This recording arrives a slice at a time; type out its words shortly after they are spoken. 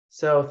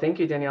So thank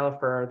you, Daniela,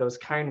 for those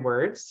kind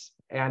words.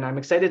 And I'm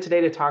excited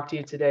today to talk to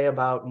you today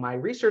about my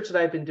research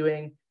that I've been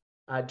doing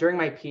during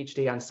my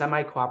PhD on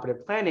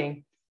semi-cooperative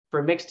planning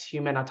for mixed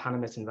human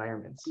autonomous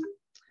environments.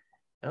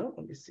 Oh,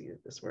 let me see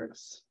if this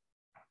works.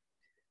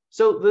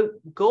 So the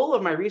goal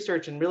of my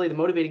research and really the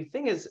motivating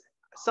thing is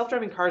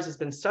self-driving cars has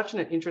been such an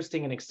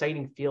interesting and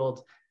exciting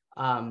field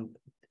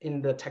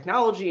in the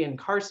technology and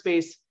car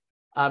space.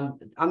 On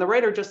the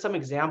right are just some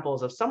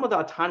examples of some of the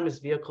autonomous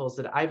vehicles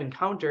that I've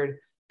encountered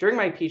during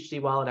my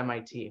PhD while at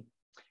MIT.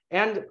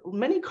 And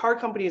many car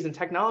companies and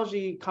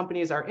technology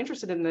companies are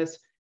interested in this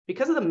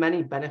because of the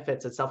many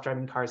benefits that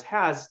self-driving cars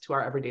has to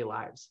our everyday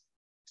lives.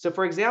 So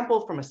for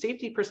example, from a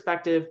safety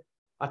perspective,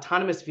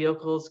 autonomous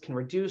vehicles can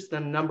reduce the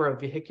number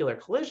of vehicular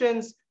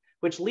collisions,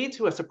 which lead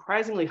to a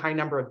surprisingly high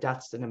number of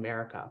deaths in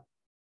America.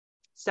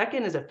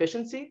 Second is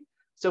efficiency.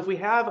 So if we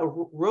have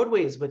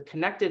roadways with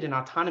connected and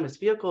autonomous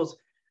vehicles,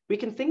 we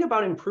can think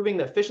about improving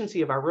the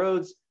efficiency of our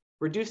roads,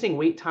 reducing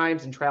wait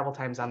times and travel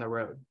times on the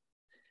road.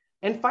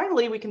 And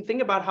finally, we can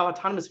think about how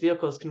autonomous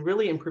vehicles can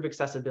really improve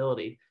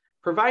accessibility,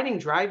 providing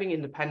driving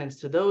independence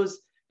to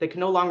those that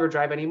can no longer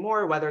drive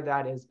anymore, whether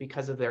that is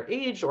because of their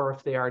age or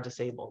if they are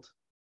disabled.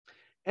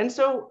 And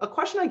so a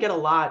question I get a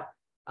lot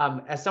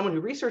as someone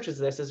who researches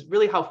this is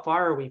really how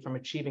far are we from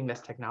achieving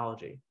this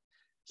technology?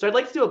 So I'd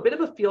like to do a bit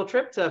of a field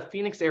trip to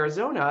Phoenix,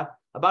 Arizona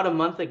about a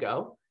month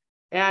ago.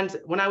 And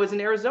when I was in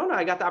Arizona,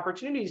 I got the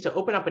opportunity to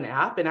open up an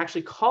app and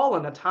actually call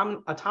an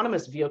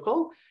autonomous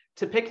vehicle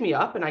to pick me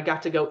up. And I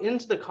got to go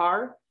into the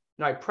car,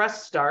 and I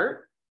pressed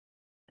start,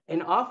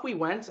 and off we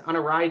went on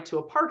a ride to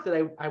a park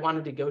that I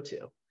wanted to go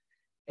to.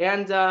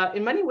 And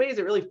in many ways,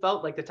 it really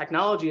felt like the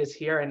technology is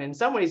here. And in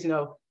some ways,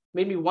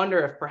 made me wonder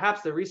if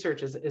perhaps the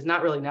research is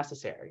not really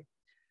necessary.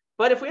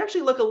 But if we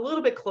actually look a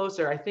little bit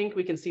closer, I think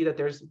we can see that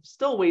there's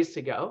still ways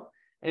to go.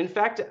 And in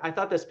fact, I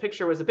thought this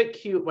picture was a bit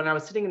cute. When I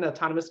was sitting in the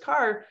autonomous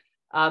car,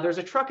 there's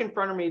a truck in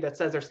front of me that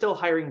says they're still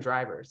hiring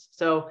drivers.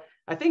 So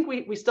I think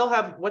we still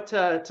have what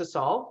to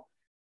solve.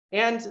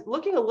 And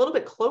looking a little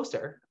bit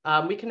closer,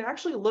 we can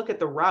actually look at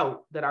the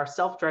route that our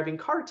self-driving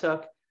car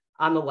took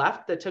on the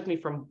left that took me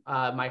from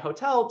my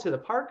hotel to the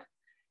park.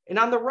 And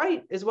on the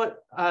right is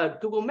what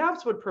Google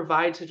Maps would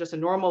provide to just a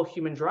normal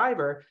human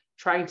driver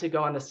trying to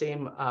go on the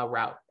same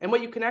route. And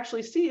what you can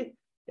actually see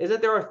is that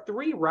there are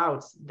 3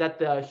 routes that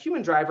the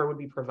human driver would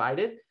be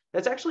provided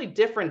that's actually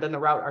different than the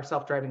route our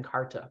self-driving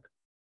car took.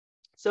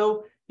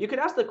 So you could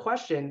ask the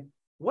question,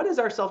 what is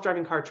our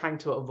self-driving car trying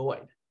to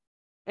avoid?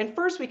 And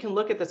first we can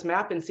look at this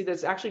map and see that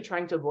it's actually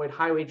trying to avoid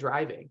highway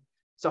driving.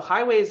 So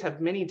highways have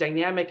many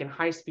dynamic and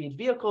high-speed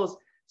vehicles.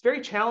 It's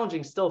very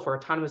challenging still for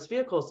autonomous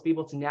vehicles to be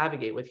able to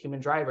navigate with human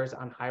drivers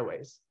on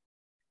highways.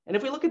 And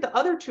if we look at the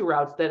other 2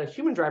 routes that a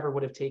human driver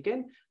would have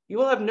taken, you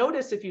will have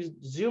noticed if you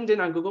zoomed in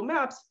on Google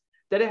Maps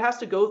that it has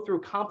to go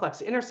through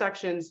complex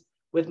intersections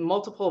with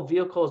multiple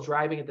vehicles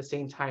driving at the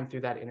same time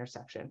through that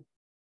intersection.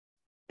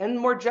 And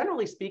more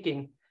generally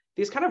speaking,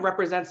 these kind of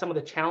represent some of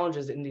the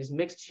challenges in these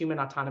mixed human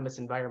autonomous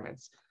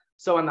environments.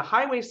 So on the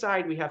highway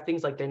side, we have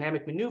things like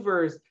dynamic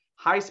maneuvers,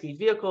 high-speed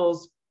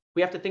vehicles.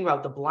 We have to think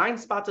about the blind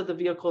spots of the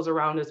vehicles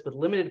around us with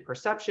limited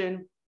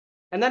perception.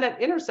 And then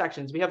at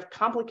intersections, we have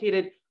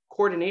complicated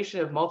coordination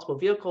of multiple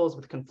vehicles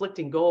with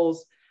conflicting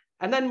goals.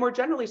 And then more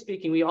generally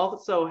speaking, we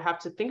also have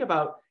to think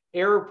about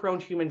error-prone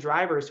human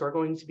drivers who are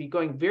going to be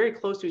going very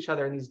close to each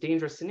other in these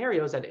dangerous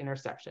scenarios at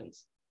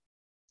intersections.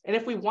 And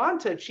if we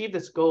want to achieve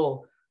this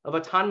goal of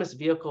autonomous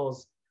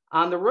vehicles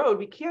on the road,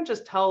 we can't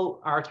just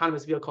tell our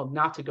autonomous vehicle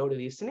not to go to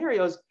these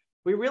scenarios.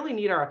 We really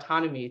need our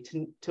autonomy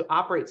to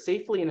operate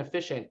safely and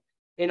efficient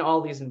in all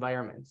these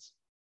environments.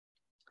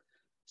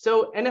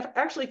 So, and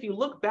if you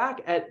look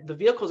back at the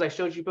vehicles I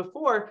showed you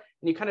before,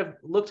 and you kind of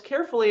looked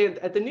carefully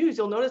at the news,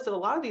 you'll notice that a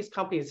lot of these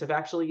companies have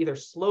actually either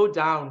slowed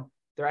down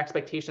their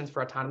expectations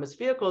for autonomous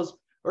vehicles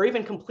or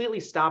even completely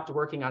stopped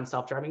working on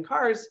self-driving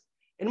cars.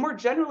 And more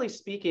generally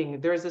speaking,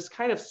 there's this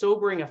kind of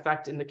sobering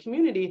effect in the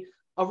community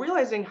of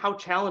realizing how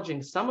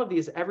challenging some of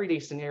these everyday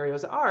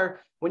scenarios are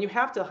when you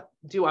have to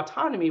do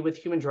autonomy with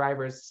human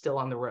drivers still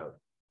on the road.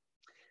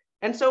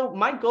 And so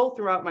my goal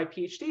throughout my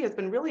PhD has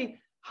been really,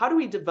 how do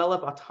we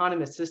develop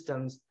autonomous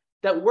systems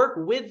that work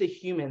with the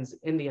humans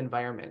in the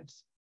environment?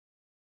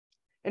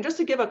 And just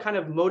to give a kind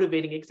of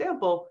motivating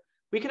example,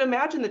 we can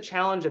imagine the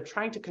challenge of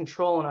trying to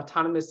control an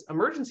autonomous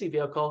emergency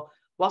vehicle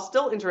while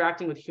still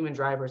interacting with human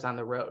drivers on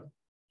the road.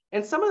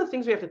 And some of the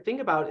things we have to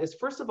think about is,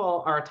 first of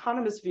all, our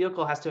autonomous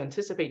vehicle has to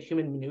anticipate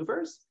human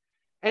maneuvers,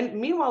 and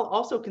meanwhile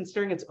also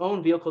considering its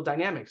own vehicle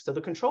dynamics. So the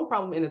control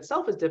problem in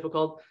itself is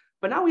difficult,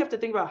 but now we have to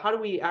think about how do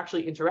we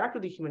actually interact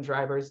with the human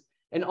drivers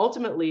and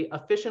ultimately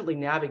efficiently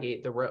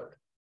navigate the road.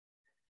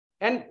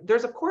 And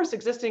there's of course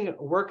existing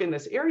work in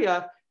this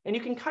area, and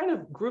you can kind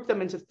of group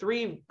them into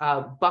 3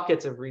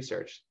 buckets of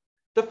research.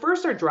 The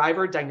first are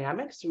driver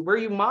dynamics, where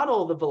you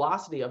model the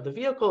velocity of the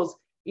vehicles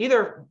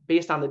either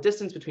based on the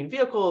distance between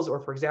vehicles or,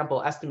 for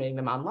example, estimating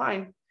them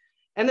online.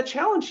 And the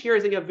challenge here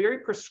is that you have very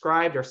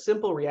prescribed or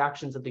simple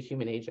reactions of the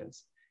human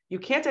agents. you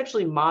can't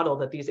actually model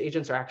that these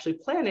agents are actually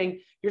planning.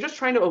 You're just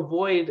trying to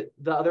avoid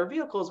the other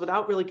vehicles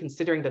without really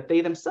considering that they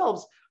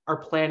themselves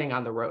are planning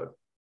on the road.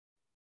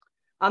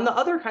 On the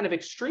other kind of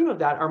extreme of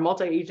that are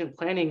multi-agent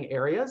planning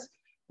areas,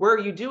 where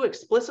you do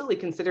explicitly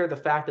consider the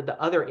fact that the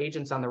other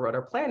agents on the road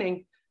are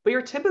planning, but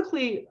you're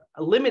typically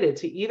limited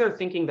to either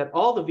thinking that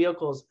all the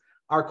vehicles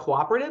are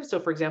cooperative, so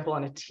for example,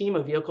 on a team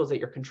of vehicles that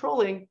you're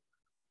controlling,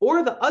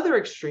 or the other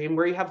extreme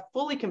where you have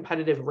fully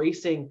competitive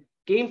racing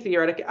game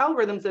theoretic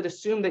algorithms that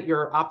assume that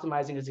you're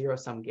optimizing a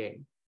zero-sum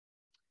game.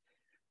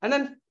 And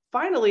then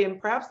finally,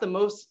 and perhaps the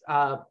most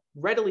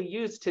readily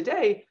used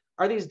today,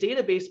 are these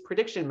database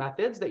prediction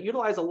methods that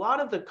utilize a lot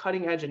of the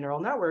cutting edge in neural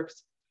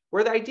networks,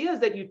 where the idea is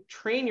that you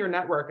train your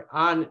network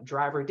on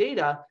driver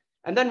data,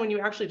 and then when you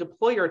actually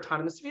deploy your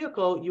autonomous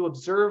vehicle, you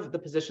observe the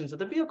positions of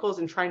the vehicles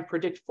and try and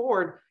predict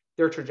forward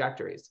their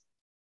trajectories.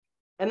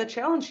 And the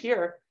challenge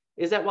here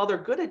is that while they're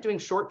good at doing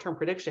short-term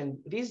prediction,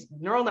 these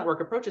neural network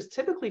approaches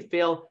typically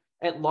fail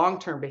at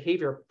long-term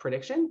behavior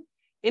prediction.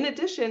 In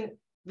addition,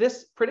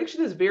 this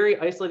prediction is very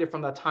isolated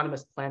from the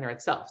autonomous planner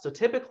itself. So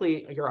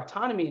typically your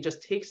autonomy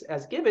just takes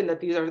as given that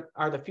these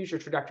are the future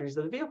trajectories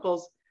of the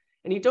vehicles,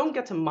 and you don't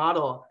get to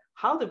model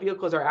how the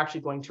vehicles are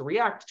actually going to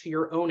react to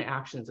your own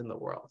actions in the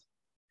world.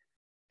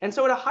 And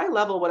so at a high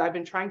level, what I've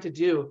been trying to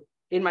do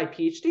in my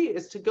PhD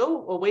is to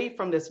go away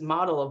from this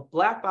model of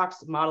black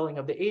box modeling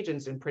of the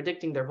agents and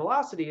predicting their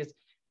velocities,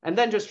 and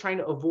then just trying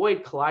to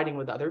avoid colliding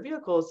with other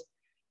vehicles,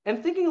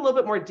 and thinking a little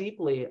bit more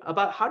deeply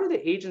about how do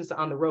the agents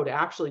on the road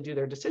actually do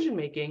their decision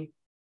making,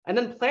 and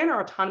then plan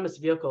our autonomous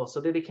vehicle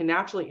so that they can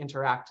naturally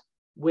interact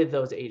with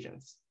those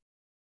agents.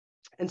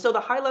 And so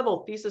the high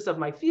level thesis of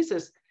my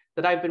thesis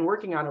that I've been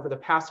working on over the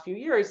past few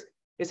years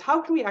is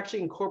how can we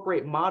actually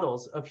incorporate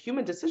models of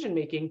human decision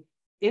making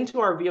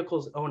into our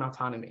vehicle's own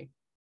autonomy.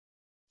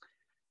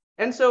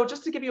 And so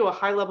just to give you a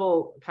high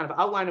level kind of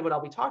outline of what I'll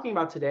be talking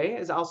about today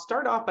is I'll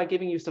start off by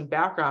giving you some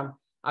background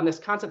on this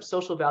concept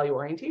social value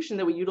orientation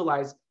that we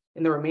utilize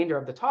in the remainder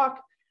of the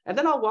talk. And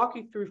then I'll walk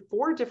you through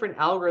 4 different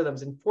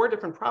algorithms and 4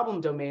 different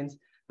problem domains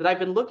that I've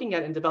been looking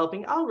at in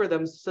developing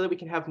algorithms so that we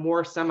can have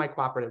more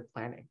semi-cooperative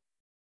planning.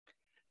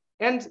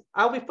 And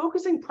I'll be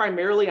focusing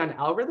primarily on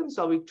algorithms.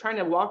 So I'll be trying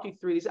to walk you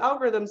through these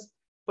algorithms,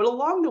 but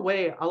along the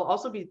way, I'll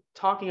also be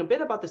talking a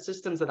bit about the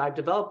systems that I've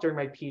developed during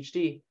my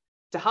PhD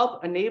to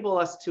help enable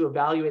us to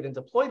evaluate and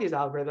deploy these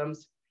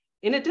algorithms.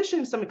 In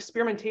addition, some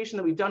experimentation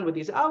that we've done with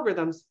these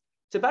algorithms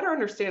to better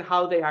understand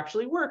how they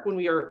actually work when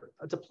we are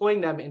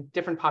deploying them in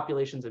different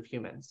populations of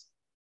humans.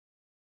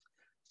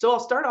 So I'll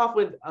start off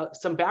with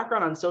some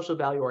background on social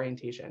value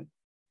orientation.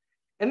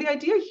 And the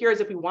idea here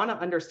is if we want to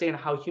understand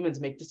how humans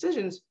make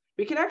decisions,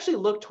 we can actually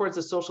look towards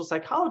the social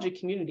psychology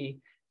community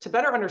to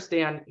better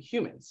understand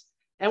humans.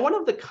 And one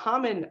of the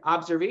common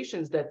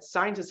observations that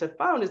scientists have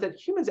found is that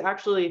humans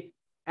actually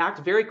act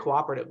very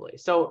cooperatively.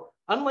 So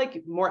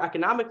unlike more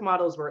economic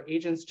models where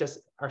agents just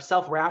are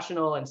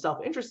self-rational and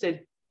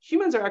self-interested,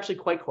 humans are actually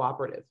quite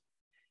cooperative.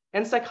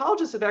 And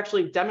psychologists have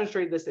actually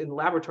demonstrated this in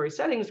laboratory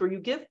settings where you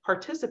give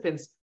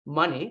participants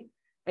money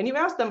and you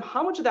ask them,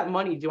 how much of that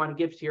money do you want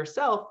to give to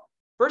yourself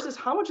versus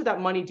how much of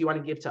that money do you want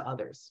to give to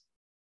others?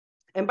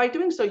 And by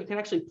doing so, you can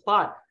actually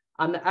plot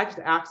on the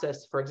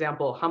x-axis, for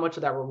example, how much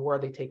of that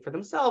reward they take for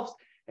themselves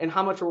and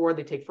how much reward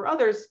they take for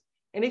others.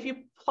 And if you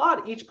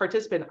plot each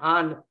participant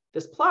on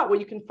this plot, what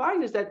you can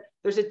find is that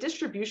there's a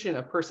distribution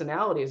of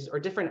personalities or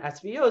different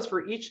SVOs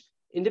for each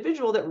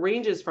individual that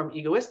ranges from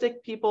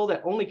egoistic people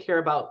that only care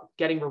about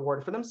getting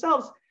reward for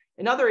themselves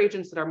and other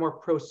agents that are more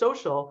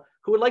pro-social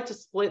who would like to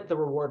split the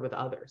reward with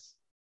others.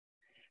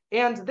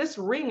 And this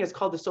ring is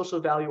called the social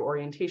value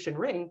orientation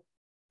ring.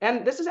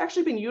 And this has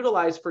actually been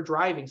utilized for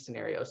driving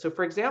scenarios. So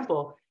for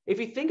example, if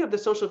you think of the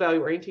social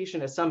value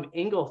orientation as some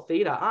angle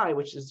theta I,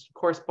 which is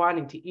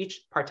corresponding to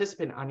each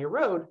participant on your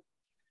road,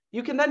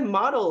 you can then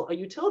model a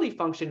utility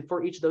function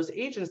for each of those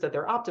agents that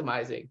they're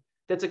optimizing.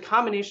 That's a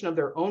combination of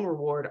their own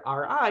reward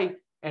Ri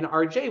and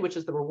Rj, which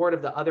is the reward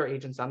of the other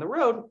agents on the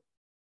road,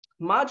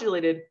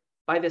 modulated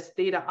by this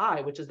theta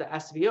I, which is the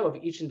SVO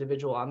of each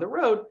individual on the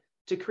road,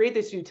 to create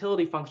this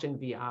utility function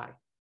Vi.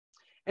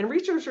 And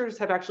researchers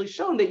have actually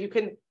shown that you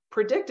can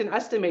predict and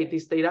estimate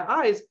these theta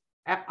I's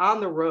on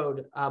the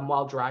road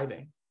while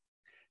driving.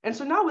 And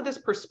so now with this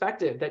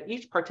perspective that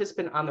each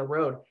participant on the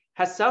road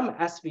has some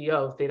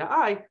SVO theta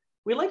I,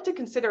 we like to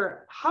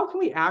consider how can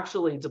we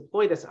actually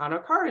deploy this on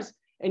our cars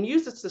and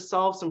use this to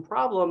solve some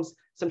problems,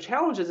 some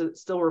challenges that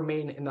still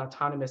remain in the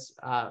autonomous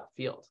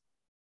field.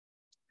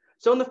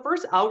 So in the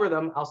first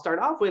algorithm I'll start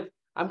off with,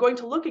 I'm going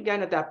to look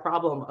again at that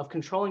problem of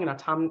controlling an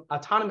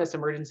autonomous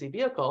emergency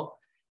vehicle.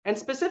 And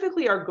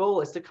specifically, our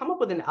goal is to come up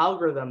with an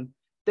algorithm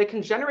that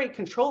can generate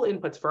control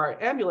inputs for our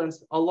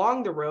ambulance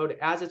along the road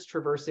as it's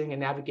traversing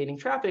and navigating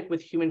traffic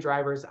with human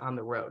drivers on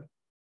the road.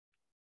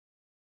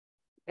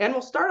 And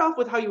we'll start off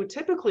with how you would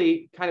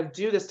typically kind of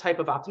do this type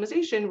of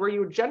optimization where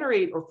you would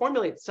generate or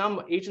formulate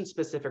some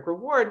agent-specific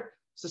reward.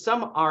 So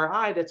some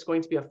Ri that's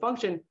going to be a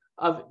function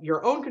of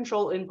your own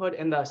control input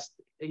and thus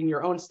in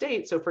your own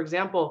state. So for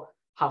example,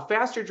 how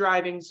fast you're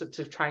driving, so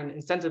to try and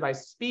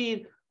incentivize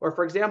speed, or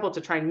for example,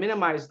 to try and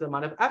minimize the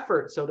amount of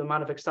effort, so the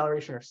amount of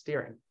acceleration or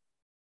steering.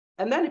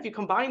 And then if you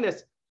combine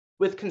this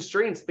with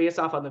constraints based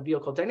off on the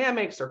vehicle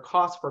dynamics or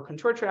cost for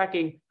contour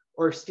tracking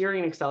or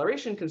steering and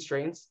acceleration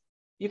constraints,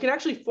 you can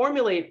actually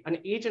formulate an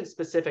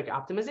agent-specific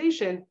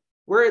optimization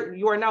where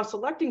you are now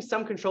selecting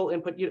some control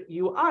input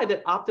UI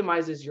that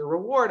optimizes your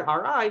reward,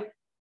 RI,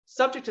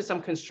 subject to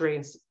some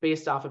constraints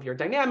based off of your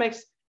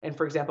dynamics and,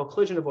 for example,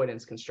 collision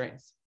avoidance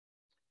constraints.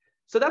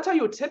 So that's how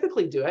you would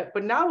typically do it.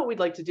 But now what we'd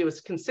like to do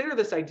is consider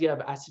this idea of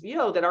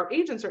SVO, that our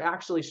agents are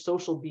actually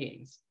social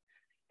beings.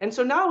 And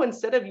so now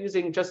instead of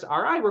using just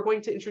RI, we're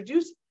going to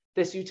introduce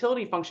this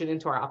utility function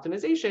into our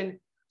optimization.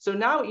 So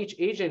now each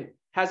agent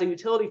has a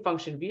utility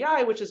function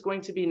VI, which is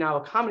going to be now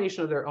a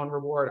combination of their own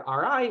reward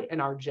RI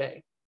and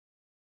RJ.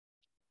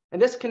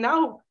 And this can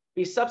now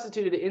be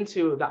substituted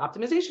into the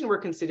optimization we're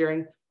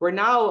considering, where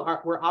now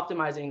we're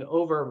optimizing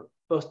over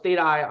both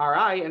theta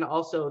I RI and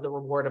also the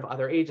reward of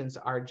other agents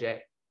RJ.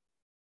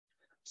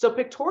 So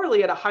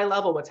pictorially at a high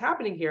level, what's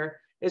happening here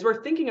is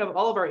we're thinking of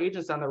all of our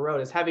agents on the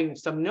road as having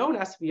some known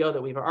SVO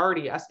that we've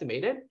already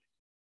estimated.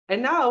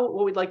 And now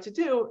what we'd like to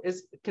do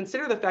is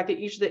consider the fact that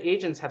each of the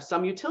agents have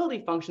some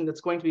utility function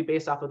that's going to be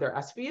based off of their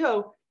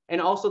SVO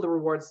and also the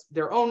rewards,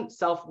 their own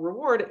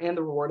self-reward and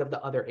the reward of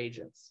the other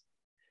agents.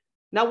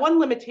 Now, one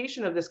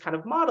limitation of this kind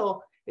of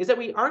model is that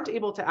we aren't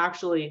able to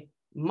actually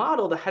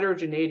model the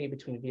heterogeneity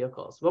between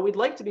vehicles. What we'd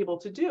like to be able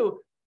to do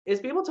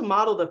is be able to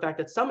model the fact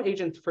that some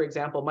agents, for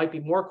example, might be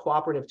more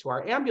cooperative to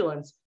our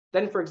ambulance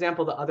than, for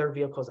example, the other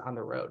vehicles on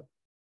the road.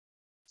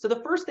 So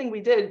the first thing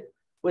we did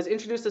was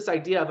introduce this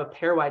idea of a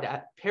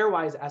pairwise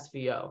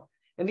SVO.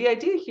 And the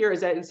idea here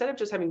is that instead of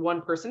just having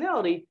one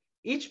personality,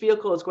 each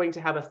vehicle is going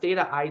to have a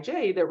theta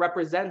IJ that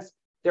represents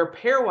their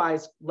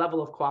pairwise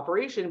level of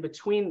cooperation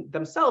between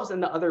themselves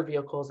and the other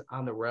vehicles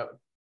on the road.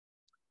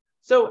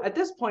 So at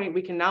this point,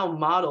 we can now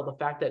model the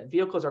fact that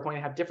vehicles are going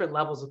to have different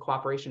levels of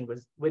cooperation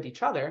with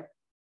each other.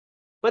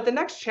 But the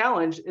next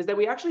challenge is that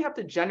we actually have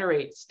to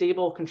generate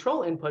stable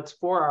control inputs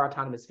for our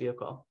autonomous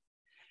vehicle.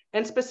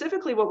 And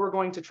specifically, what we're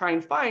going to try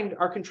and find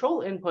are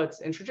control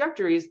inputs and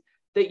trajectories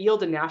that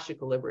yield a Nash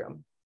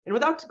equilibrium. And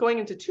without going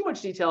into too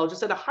much detail,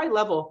 just at a high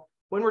level,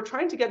 when we're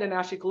trying to get a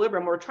Nash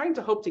equilibrium, what we're trying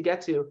to hope to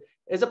get to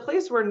is a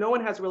place where no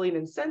one has really an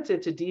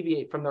incentive to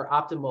deviate from their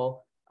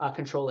optimal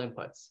control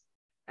inputs.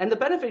 And the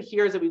benefit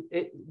here is that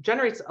it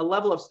generates a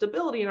level of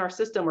stability in our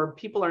system where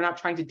people are not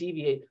trying to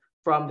deviate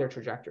from their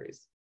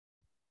trajectories.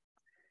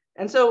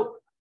 And so,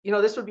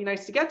 this would be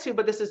nice to get to,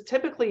 but this is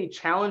typically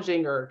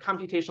challenging or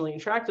computationally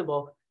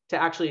intractable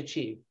to actually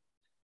achieve.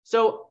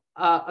 So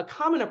a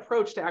common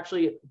approach to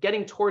actually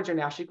getting towards your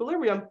Nash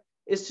equilibrium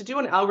is to do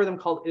an algorithm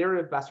called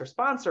iterative best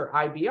response, or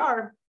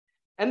IBR.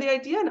 And the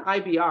idea in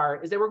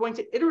IBR is that we're going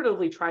to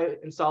iteratively try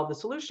and solve the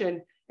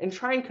solution and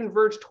try and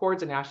converge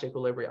towards a Nash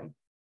equilibrium.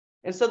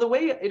 And so the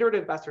way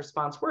iterative best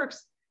response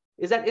works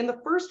is that in the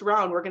first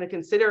round, we're going to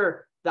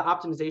consider the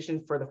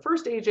optimization for the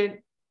first agent,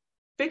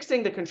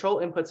 fixing the control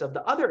inputs of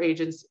the other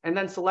agents, and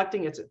then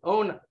selecting its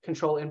own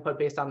control input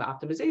based on the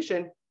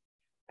optimization.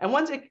 And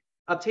once it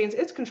obtains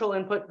its control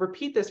input,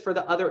 repeat this for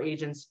the other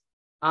agents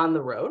on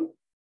the road.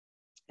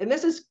 And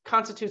this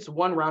constitutes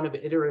one round of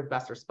iterative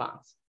best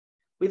response.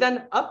 We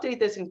then update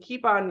this and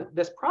keep on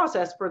this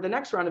process for the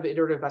next round of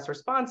iterative best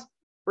response,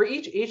 where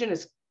each agent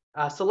is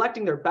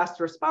selecting their best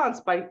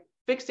response by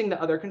fixing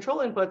the other control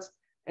inputs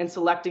and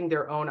selecting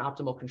their own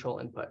optimal control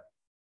input.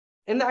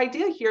 And the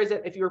idea here is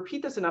that if you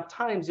repeat this enough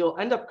times, you'll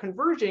end up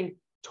converging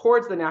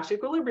towards the Nash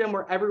equilibrium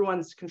where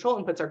everyone's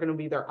control inputs are going to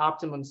be their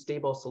optimum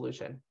stable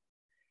solution.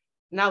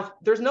 Now,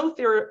 there's no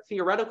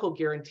theoretical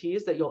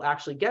guarantees that you'll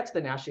actually get to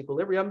the Nash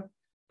equilibrium,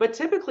 but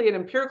typically and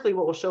empirically,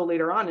 what we'll show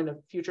later on in a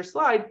future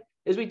slide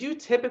is we do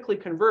typically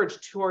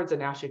converge towards a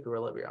Nash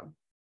equilibrium.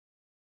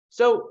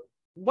 So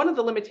one of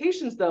the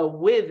limitations, though,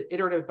 with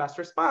iterative best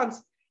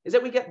response is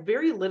that we get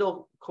very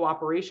little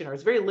cooperation, or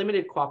it's very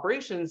limited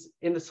cooperations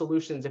in the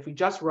solutions if we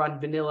just run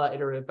vanilla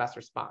iterative best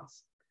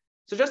response.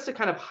 So just to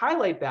kind of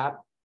highlight that,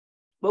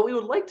 what we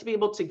would like to be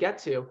able to get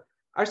to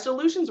are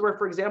solutions where,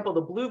 for example,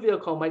 the blue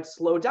vehicle might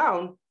slow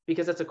down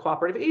because it's a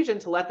cooperative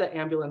agent to let the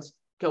ambulance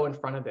go in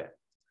front of it.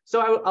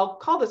 So I'll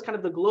call this kind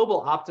of the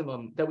global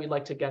optimum that we'd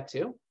like to get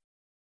to.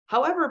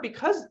 However,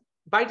 because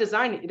by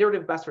design,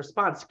 iterative best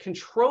response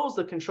controls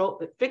the control,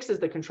 it fixes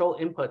the control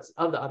inputs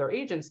of the other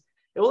agents,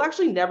 it will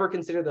actually never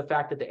consider the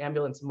fact that the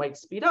ambulance might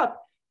speed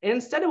up. And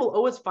instead, it will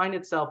always find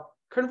itself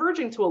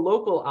converging to a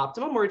local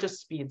optimum where it just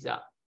speeds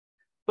up.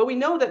 But we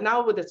know that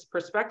now with this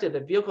perspective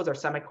that vehicles are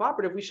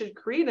semi-cooperative, we should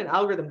create an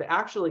algorithm that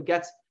actually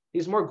gets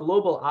these more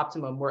global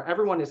optimum where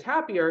everyone is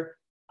happier,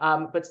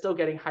 but still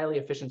getting highly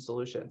efficient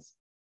solutions.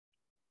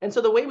 And so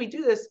the way we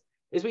do this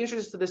is we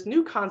introduce this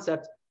new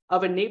concept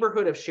of a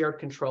neighborhood of shared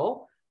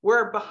control,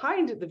 where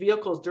behind the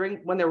vehicles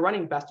when they're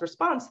running best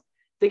response,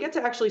 they get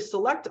to actually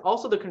select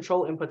also the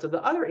control inputs of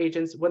the other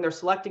agents when they're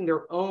selecting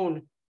their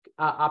own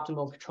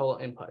optimal control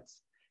inputs.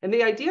 And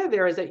the idea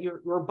there is that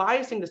you're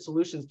biasing the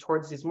solutions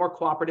towards these more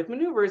cooperative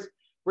maneuvers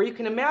where you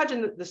can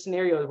imagine the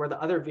scenario where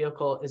the other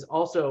vehicle is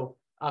also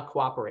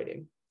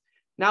cooperating.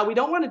 Now, we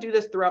don't want to do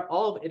this throughout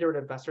all of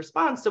iterative best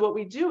response. So what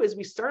we do is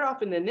we start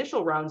off in the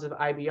initial rounds of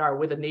IBR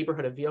with a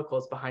neighborhood of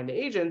vehicles behind the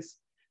agents.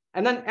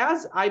 And then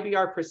as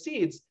IBR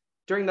proceeds,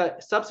 during the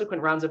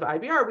subsequent rounds of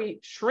IBR, we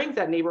shrink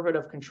that neighborhood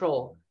of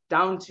control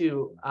down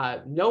to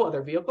no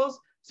other vehicles.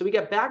 So we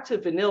get back to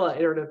vanilla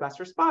iterative best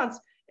response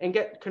and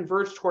get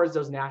converged towards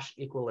those Nash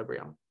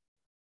equilibrium.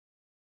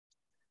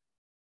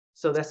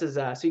 So this is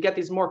so you get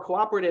these more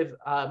cooperative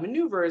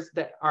maneuvers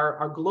that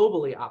are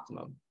globally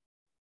optimum.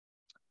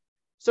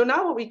 So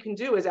now what we can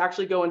do is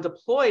actually go and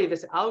deploy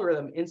this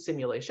algorithm in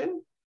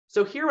simulation.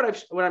 So here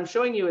what I'm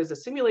showing you is a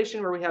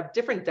simulation where we have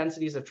different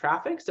densities of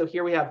traffic. So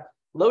here we have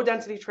low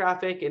density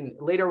traffic, and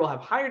later we'll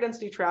have higher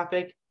density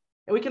traffic.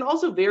 And we can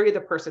also vary the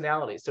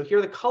personalities. So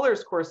here the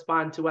colors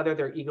correspond to whether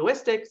they're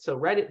egoistic, so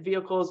red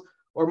vehicles,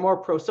 or more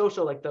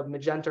pro-social, like the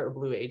magenta or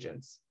blue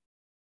agents.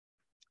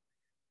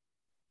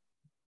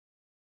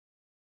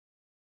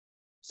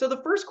 So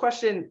the first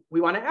question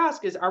we want to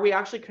ask is, are we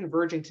actually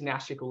converging to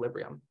Nash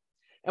equilibrium?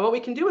 And what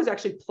we can do is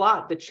actually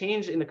plot the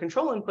change in the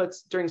control inputs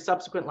during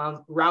subsequent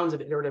rounds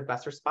of iterative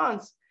best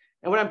response.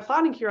 And what I'm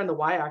plotting here on the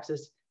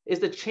y-axis is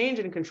the change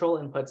in control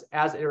inputs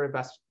as iterative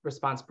best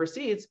response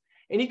proceeds.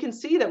 And you can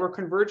see that we're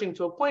converging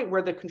to a point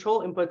where the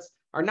control inputs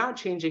are not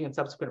changing in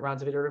subsequent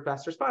rounds of iterative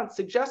best response,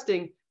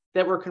 suggesting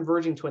that we're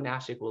converging to a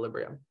Nash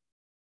equilibrium.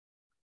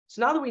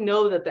 So now that we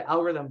know that the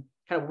algorithm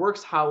kind of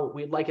works how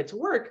we'd like it to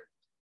work,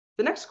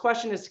 the next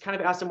question is to kind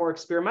of ask a more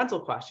experimental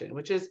question,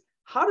 which is,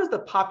 how does the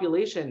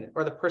population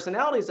or the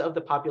personalities of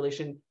the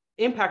population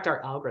impact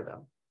our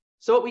algorithm?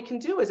 So what we can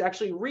do is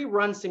actually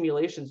rerun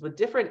simulations with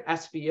different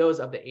SVOs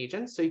of the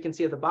agents. So you can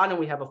see at the bottom,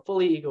 we have a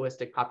fully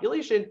egoistic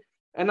population.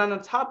 And on the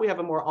top, we have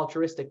a more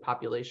altruistic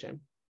population.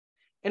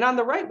 And on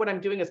the right, what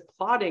I'm doing is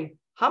plotting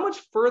how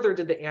much further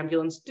did the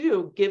ambulance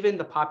do given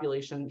the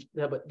population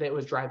that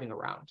was driving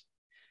around.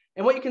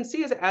 And what you can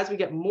see is that as we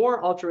get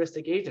more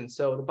altruistic agents,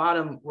 so the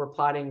bottom, we're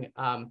plotting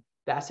the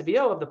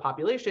SVO of the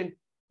population,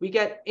 we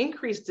get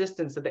increased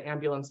distance that the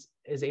ambulance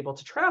is able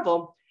to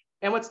travel.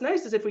 And what's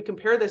nice is if we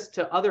compare this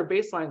to other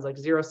baselines like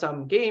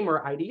zero-sum game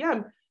or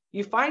IDM,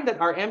 you find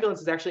that our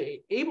ambulance is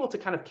actually able to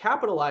kind of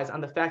capitalize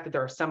on the fact that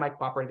there are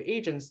semi-cooperative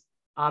agents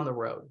on the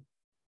road.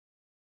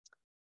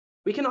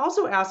 We can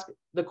also ask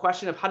the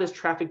question of how does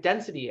traffic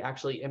density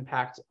actually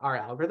impact our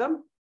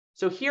algorithm?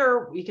 So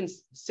here we can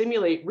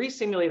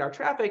re-simulate our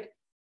traffic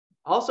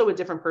also with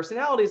different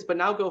personalities, but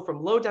now go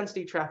from low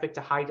density traffic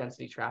to high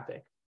density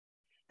traffic.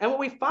 And what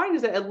we find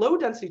is that at low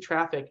density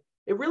traffic,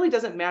 it really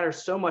doesn't matter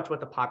so much what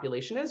the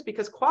population is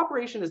because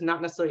cooperation is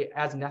not necessarily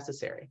as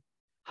necessary.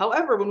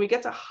 However, when we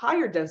get to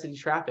higher density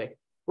traffic,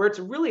 where it's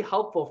really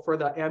helpful for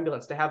the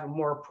ambulance to have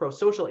more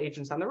pro-social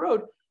agents on the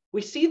road,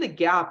 we see the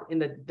gap in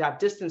that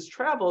distance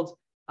traveled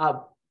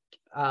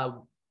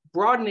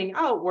broadening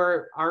out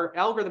where our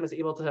algorithm is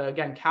able to,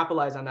 again,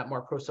 capitalize on that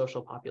more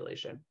pro-social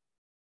population.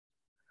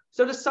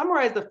 So to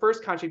summarize the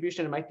first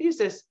contribution in my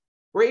thesis,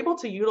 we're able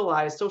to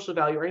utilize social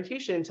value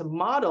orientation to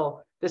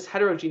model this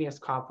heterogeneous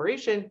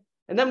cooperation.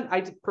 And then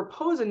I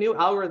propose a new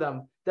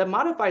algorithm that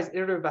modifies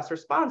iterative best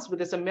response with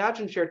this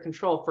imagined shared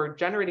control for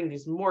generating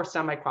these more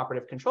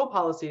semi-cooperative control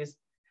policies.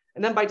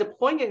 And then by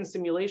deploying it in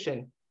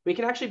simulation, we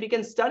can actually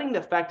begin studying the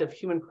effect of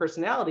human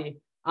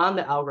personality on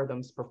the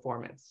algorithm's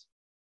performance.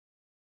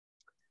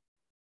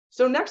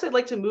 So next, I'd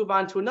like to move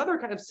on to another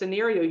kind of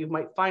scenario you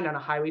might find on a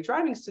highway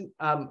driving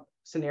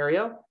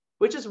scenario,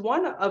 which is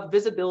one of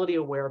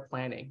visibility-aware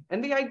planning.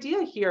 And the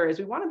idea here is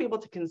we want to be able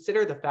to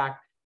consider the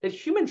fact that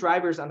human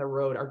drivers on the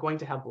road are going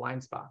to have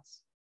blind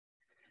spots.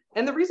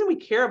 And the reason we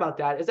care about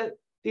that is that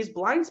these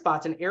blind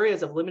spots in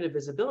areas of limited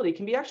visibility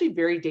can be actually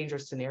very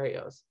dangerous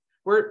scenarios,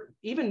 where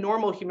even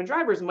normal human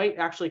drivers might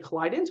actually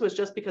collide into us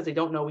just because they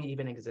don't know we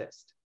even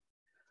exist.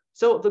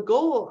 So the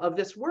goal of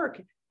this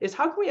work is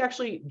how can we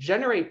actually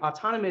generate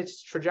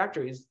autonomous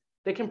trajectories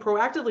that can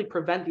proactively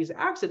prevent these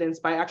accidents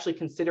by actually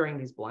considering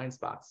these blind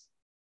spots.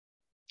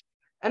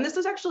 And this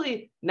is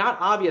actually not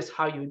obvious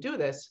how you do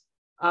this.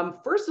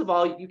 First of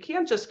all, you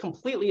can't just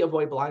completely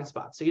avoid blind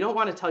spots. So you don't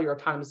want to tell your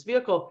autonomous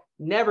vehicle,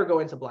 never go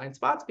into blind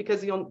spots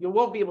because you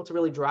won't be able to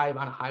really drive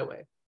on a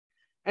highway.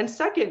 And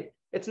second,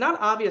 it's not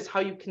obvious how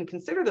you can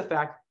consider the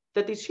fact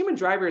that these human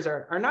drivers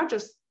are not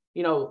just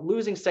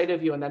losing sight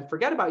of you and then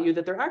forget about you,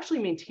 that they're actually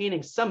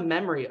maintaining some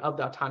memory of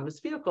the autonomous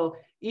vehicle,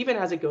 even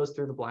as it goes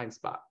through the blind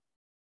spot.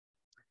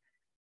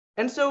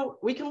 And so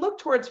we can look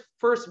towards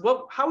first,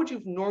 how would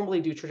you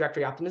normally do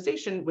trajectory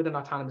optimization with an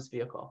autonomous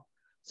vehicle?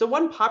 So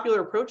one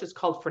popular approach is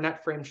called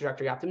FailureNet frame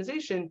trajectory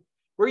optimization,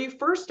 where you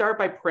first start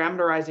by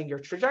parameterizing your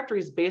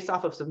trajectories based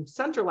off of some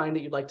center line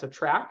that you'd like to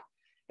track.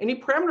 And you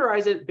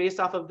parameterize it based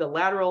off of the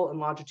lateral and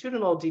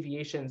longitudinal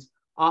deviations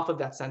off of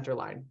that center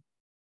line.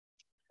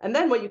 And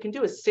then what you can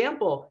do is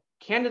sample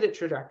candidate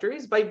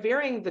trajectories by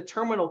varying the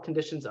terminal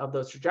conditions of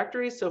those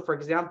trajectories. So for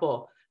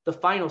example, the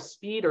final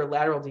speed or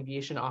lateral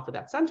deviation off of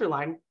that center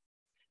line.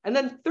 And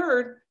then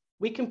third,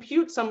 we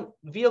compute some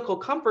vehicle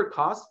comfort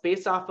costs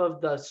based off of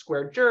the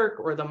square jerk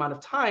or the amount of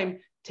time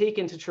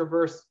taken to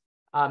traverse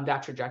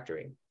that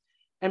trajectory.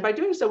 And by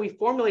doing so, we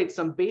formulate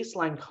some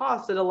baseline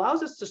costs that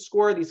allows us to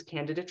score these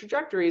candidate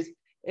trajectories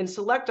and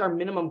select our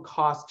minimum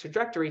cost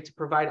trajectory to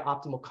provide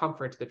optimal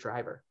comfort to the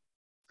driver.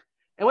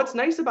 And what's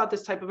nice about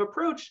this type of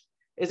approach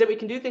is that we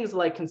can do things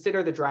like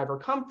consider the driver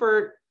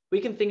comfort. We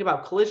can think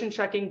about collision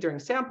checking during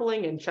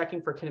sampling and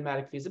checking for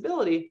kinematic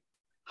feasibility.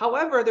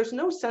 However, there's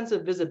no sense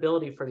of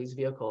visibility for these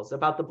vehicles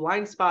about the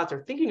blind spots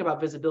or thinking about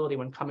visibility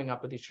when coming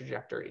up with these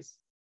trajectories.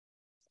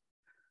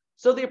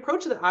 So the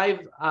approach that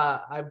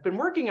I've been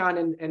working on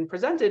and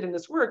presented in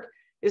this work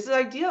is the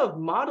idea of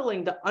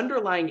modeling the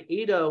underlying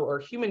ADO or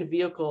human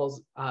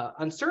vehicle's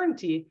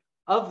uncertainty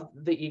of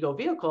the ego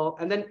vehicle,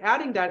 and then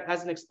adding that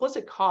as an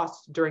explicit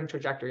cost during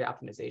trajectory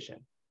optimization.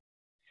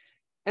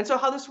 And so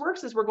how this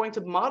works is we're going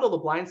to model the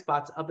blind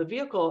spots of the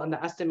vehicle and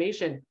the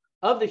estimation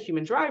of the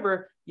human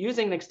driver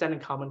using an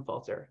extended common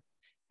filter.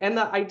 And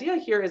the idea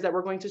here is that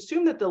we're going to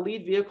assume that the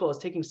lead vehicle is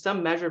taking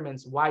some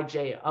measurements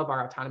yj of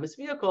our autonomous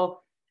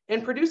vehicle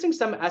and producing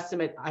some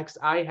estimate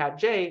xi hat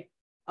j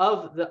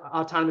of the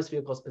autonomous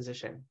vehicle's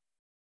position.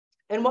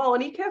 And while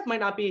an ECAF might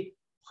not be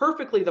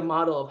perfectly the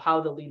model of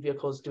how the lead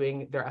vehicle is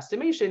doing their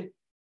estimation,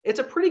 it's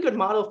a pretty good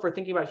model for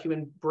thinking about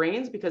human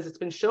brains because it's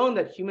been shown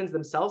that humans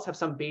themselves have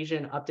some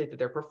Bayesian update that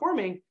they're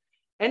performing.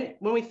 And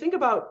when we think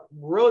about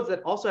roads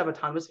that also have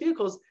autonomous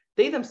vehicles,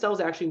 they themselves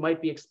actually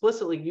might be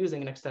explicitly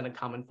using an extended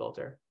common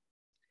filter.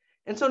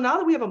 And so now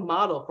that we have a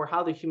model for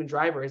how the human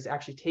driver is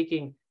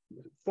actually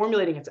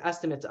formulating its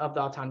estimates of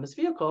the autonomous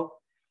vehicle,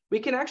 we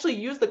can actually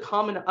use the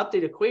common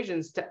update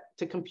equations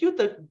to compute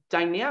the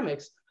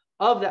dynamics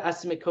of the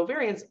estimate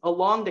covariance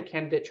along the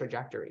candidate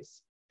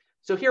trajectories.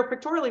 So here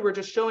pictorially, we're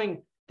just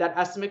showing that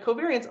estimate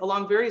covariance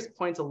along various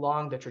points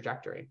along the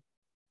trajectory.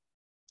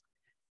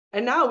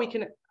 And now we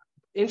can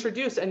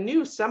introduce a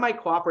new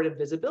semi-cooperative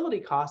visibility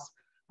cost,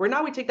 where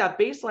now we take that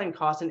baseline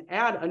cost and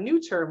add a new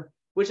term,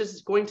 which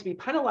is going to be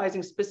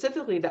penalizing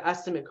specifically the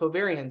estimate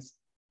covariance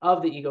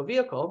of the ego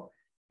vehicle.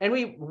 And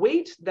we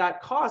weight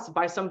that cost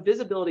by some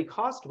visibility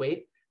cost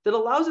weight that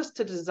allows us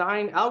to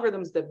design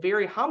algorithms that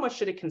vary how much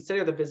should it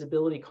consider the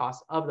visibility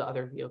cost of the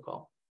other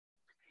vehicle.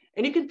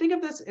 And you can think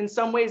of this in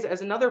some ways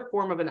as another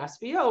form of an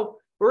SVO,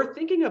 where we're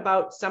thinking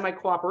about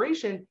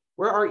semi-cooperation,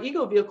 where our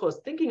ego vehicle is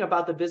thinking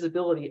about the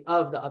visibility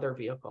of the other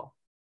vehicle.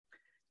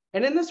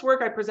 And in this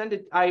work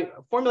I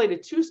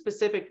formulated two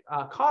specific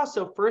costs.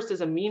 So first is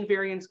a mean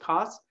variance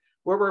cost,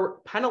 where we're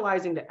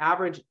penalizing the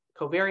average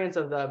covariance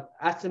of the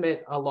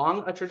estimate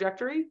along a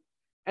trajectory.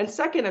 And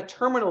second, a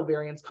terminal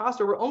variance cost,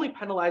 where we're only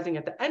penalizing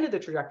at the end of the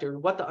trajectory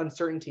what the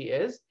uncertainty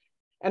is.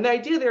 And the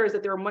idea there is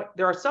that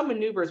there are some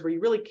maneuvers where you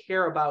really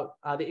care about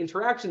the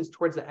interactions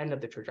towards the end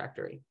of the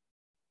trajectory.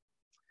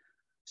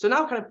 So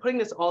now kind of putting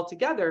this all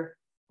together,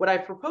 what I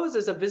propose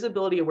is a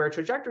visibility-aware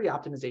trajectory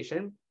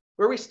optimization,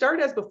 where we start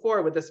as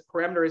before with this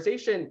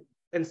parameterization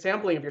and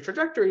sampling of your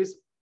trajectories,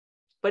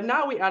 but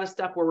now we add a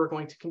step where we're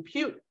going to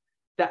compute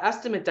the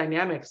estimate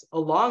dynamics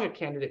along a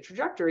candidate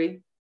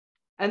trajectory.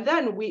 And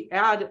then we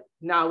add,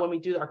 now when we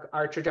do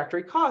our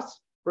trajectory costs,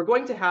 we're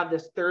going to have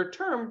this third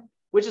term,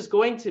 which is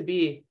going to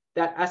be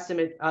that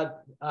estimate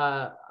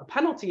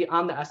penalty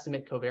on the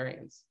estimate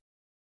covariance.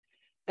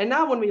 And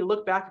now when we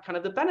look back at kind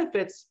of the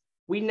benefits,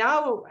 we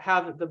now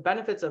have the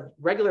benefits of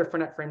regular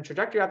FailureNet frame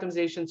trajectory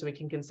optimization, so we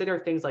can consider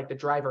things like the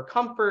driver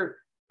comfort,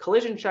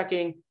 collision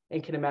checking,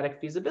 and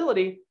kinematic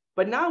feasibility.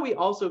 But now we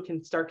also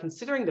can start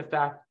considering the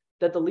fact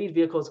that the lead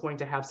vehicle is going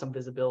to have some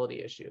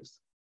visibility issues.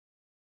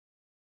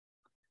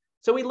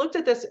 So we looked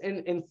at this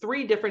in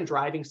three different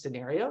driving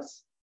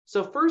scenarios.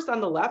 So first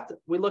on the left,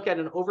 we look at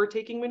an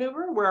overtaking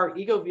maneuver where our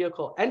ego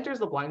vehicle enters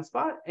the blind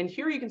spot. And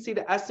here you can see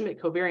the estimate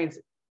covariance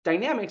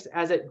dynamics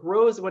as it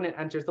grows when it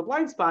enters the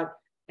blind spot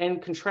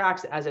and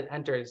contracts as it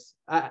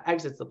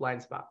exits the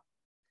blind spot.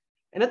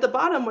 And at the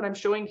bottom, what I'm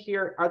showing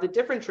here are the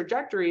different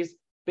trajectories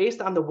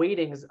based on the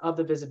weightings of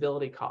the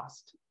visibility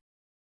cost.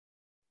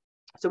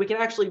 So we can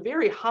actually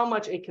vary how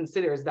much it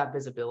considers that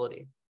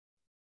visibility.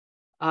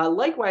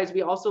 Likewise,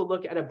 we also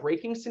look at a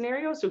braking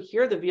scenario. So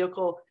here the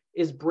vehicle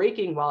is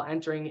braking while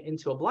entering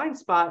into a blind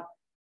spot.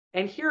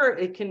 And here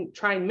it can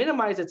try and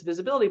minimize its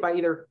visibility by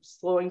either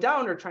slowing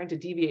down or trying to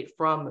deviate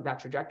from that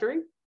trajectory.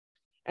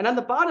 And on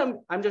the bottom,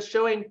 I'm just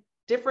showing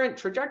different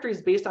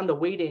trajectories based on the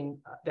weighting,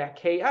 that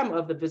KM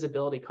of the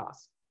visibility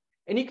cost.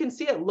 And you can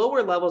see at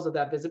lower levels of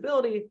that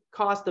visibility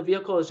cost, the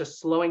vehicle is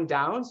just slowing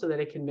down so that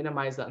it can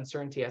minimize the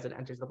uncertainty as it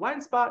enters the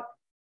blind spot.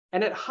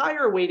 And at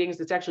higher weightings,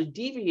 it's actually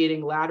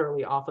deviating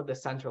laterally off of the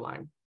center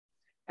line.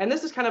 And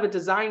this is kind of a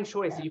design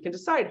choice. So you can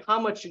decide how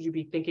much should you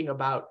be thinking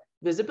about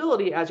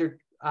visibility as you're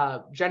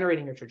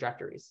generating your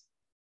trajectories.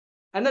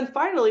 And then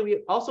finally, we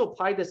also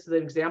applied this to the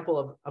example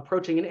of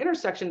approaching an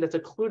intersection that's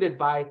occluded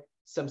by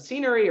some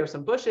scenery or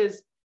some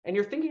bushes. And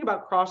you're thinking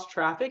about cross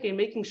traffic and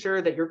making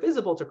sure that you're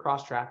visible to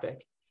cross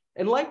traffic.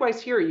 And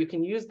likewise here, you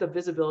can use the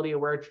visibility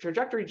aware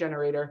trajectory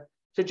generator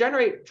to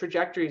generate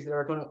trajectories that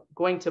are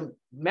going to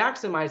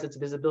maximize its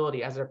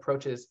visibility as it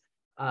approaches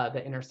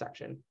the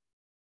intersection.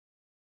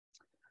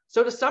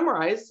 So to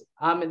summarize,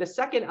 the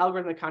second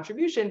algorithmic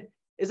contribution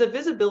is a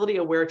visibility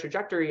aware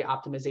trajectory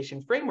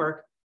optimization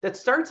framework that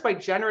starts by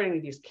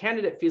generating these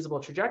candidate feasible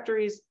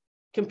trajectories,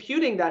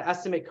 computing that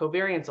estimate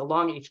covariance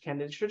along each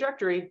candidate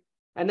trajectory,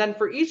 and then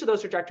for each of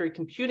those trajectories,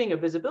 computing a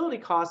visibility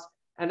cost,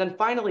 and then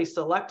finally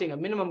selecting a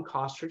minimum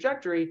cost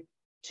trajectory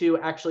to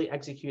actually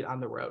execute on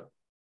the road.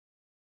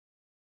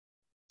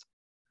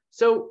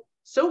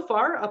 So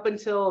far, up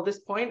until this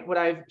point, what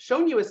I've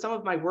shown you is some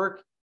of my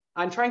work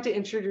on trying to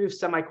introduce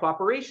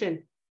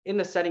semi-cooperation in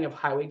the setting of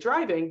highway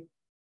driving.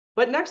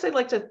 But next, I'd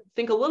like to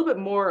think a little bit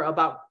more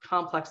about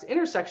complex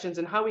intersections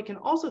and how we can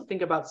also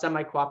think about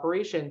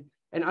semi-cooperation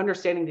and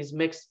understanding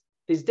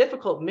these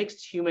difficult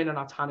mixed human and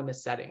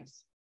autonomous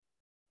settings.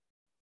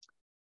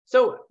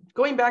 So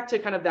going back to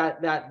kind of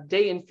that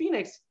day in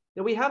Phoenix,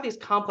 we have these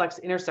complex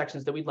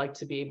intersections that we'd like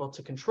to be able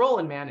to control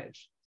and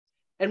manage.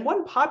 And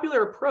one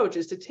popular approach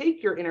is to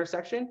take your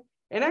intersection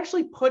and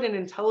actually put an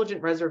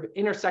intelligent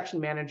intersection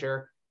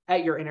manager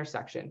at your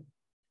intersection.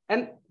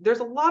 And there's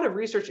a lot of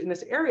research in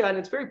this area, and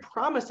it's very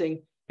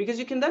promising because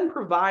you can then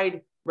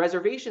provide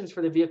reservations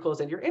for the vehicles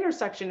at your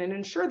intersection and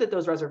ensure that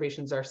those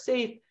reservations are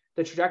safe,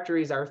 the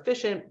trajectories are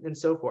efficient, and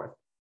so forth.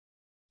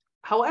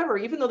 However,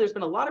 even though there's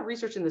been a lot of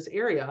research in this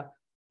area,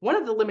 one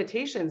of the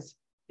limitations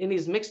in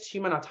these mixed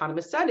human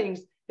autonomous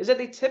settings is that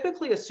they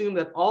typically assume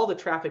that all the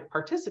traffic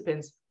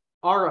participants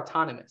are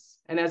autonomous.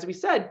 And as we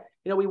said,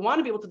 we want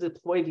to be able to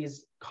deploy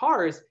these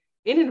cars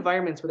in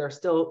environments where there are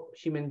still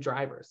human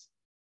drivers.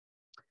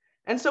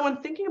 And so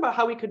when thinking about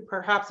how we could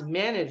perhaps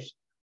manage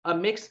a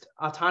mixed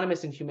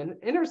autonomous and human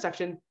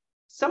intersection,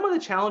 some of the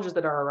challenges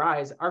that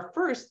arise are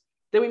first,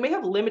 that we may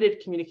have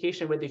limited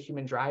communication with the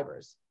human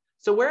drivers.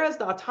 So whereas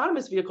the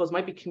autonomous vehicles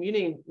might be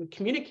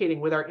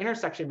communicating with our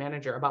intersection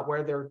manager about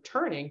where they're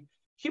turning,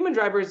 human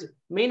drivers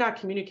may not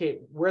communicate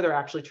where they're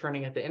actually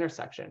turning at the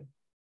intersection.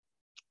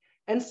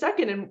 And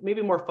second, and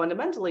maybe more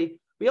fundamentally,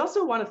 we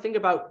also want to think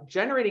about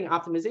generating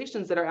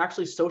optimizations that are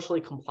actually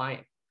socially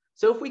compliant.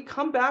 So if we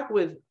come back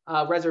with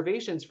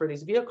reservations for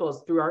these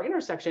vehicles through our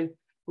intersection,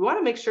 we want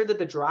to make sure that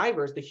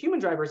the human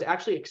drivers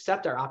actually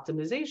accept our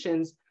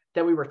optimizations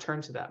that we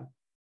return to them.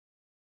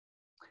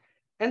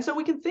 And so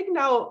we can think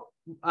now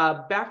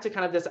back to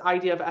kind of this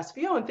idea of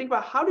SVO and think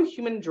about how do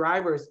human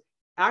drivers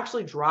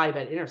actually drive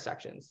at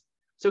intersections.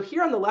 So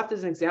here on the left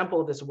is an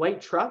example of this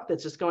white truck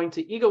that's just going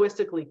to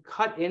egoistically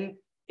cut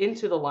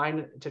into the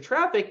line to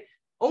traffic,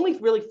 only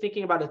really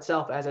thinking about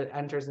itself as it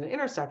enters an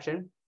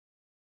intersection.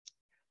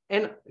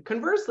 And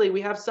conversely,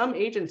 we have some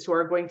agents who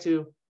are going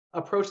to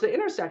approach the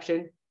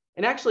intersection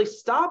and actually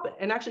stop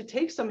and actually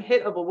take some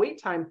hit of a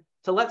wait time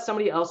to let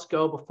somebody else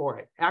go before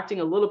it, acting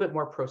a little bit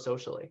more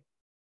pro-socially.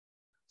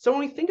 So when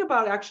we think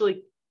about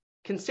actually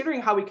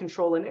considering how we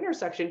control an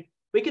intersection,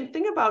 we can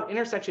think about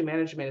intersection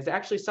management as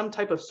actually some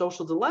type of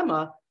social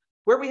dilemma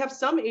where we have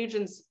some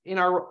agents in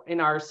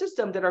our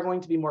system that are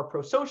going to be more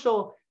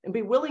pro-social and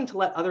be willing to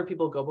let other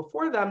people go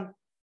before them,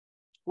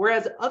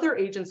 whereas other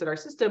agents in our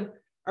system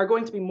are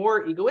going to be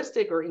more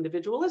egoistic or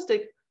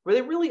individualistic, where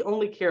they really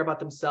only care about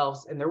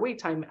themselves and their wait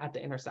time at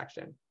the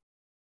intersection.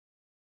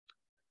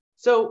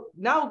 So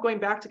now going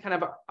back to kind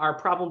of our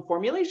problem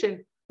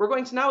formulation, we're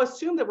going to now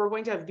assume that we're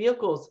going to have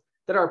vehicles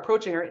that are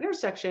approaching our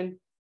intersection,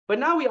 but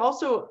now we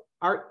also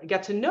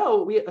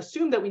we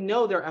assume that we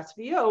know their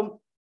SVO,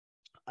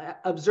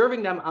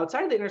 observing them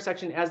outside of the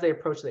intersection as they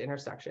approach the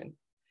intersection.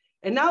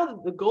 And now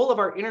the goal of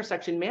our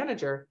intersection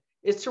manager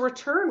is to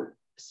return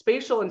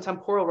spatial and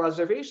temporal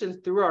reservations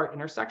through our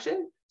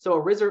intersection, so a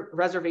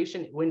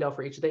reservation window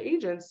for each of the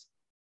agents.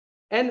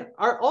 And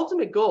our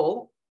ultimate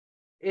goal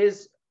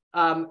is,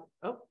 our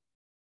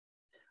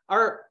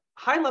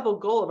high-level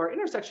goal of our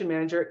intersection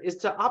manager is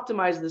to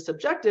optimize this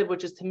objective,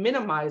 which is to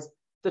minimize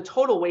the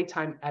total wait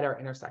time at our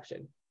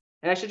intersection.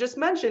 And I should just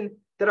mention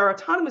that our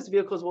autonomous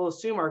vehicles will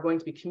assume are going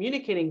to be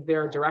communicating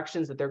their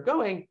directions that they're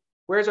going,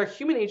 whereas our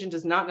human agent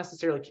does not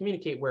necessarily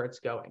communicate where it's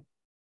going.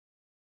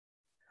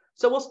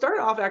 So we'll start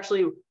off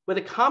actually with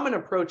a common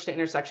approach to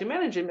intersection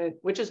management,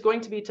 which is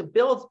going to be to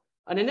build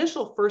an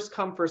initial first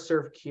come, first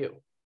served queue.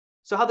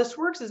 So how this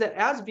works is that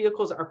as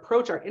vehicles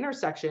approach our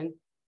intersection,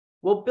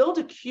 we'll build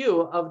a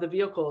queue of the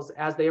vehicles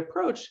as they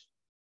approach.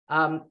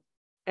 And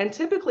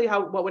typically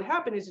what would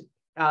happen is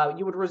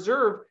you would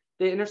reserve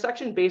the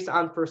intersection based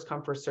on first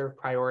come, first served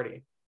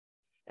priority.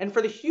 And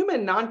for the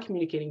human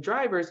non-communicating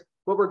drivers,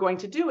 what we're going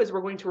to do is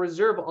we're going to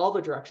reserve all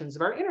the directions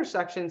of our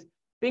intersections,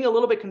 being a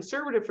little bit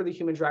conservative for the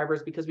human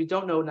drivers because we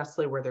don't know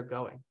necessarily where they're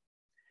going.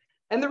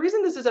 And the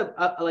reason this is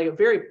a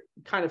very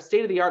kind of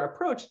state-of-the-art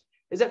approach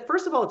is that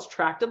first of all, it's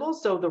tractable.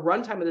 So the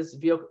runtime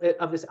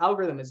of this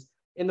algorithm is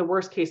in the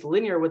worst case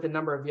linear with the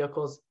number of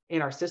vehicles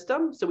in our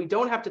system. So we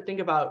don't have to think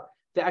about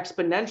the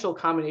exponential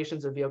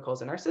combinations of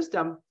vehicles in our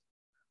system.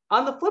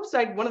 On the flip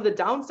side, one of the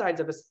downsides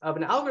of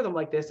an algorithm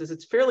like this is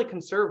it's fairly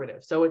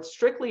conservative. So it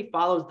strictly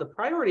follows the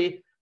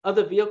priority of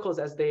the vehicles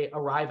as they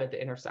arrive at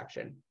the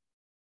intersection.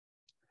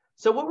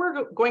 So what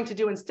we're going to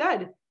do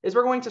instead is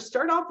we're going to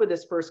start off with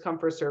this first come,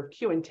 first served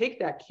queue and take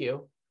that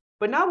queue.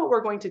 But now what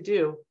we're going to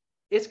do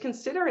is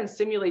consider and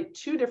simulate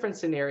two different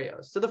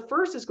scenarios. So the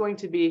first is going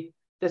to be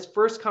this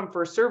first come,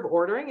 first served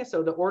ordering.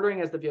 So the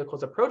ordering as the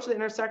vehicles approach the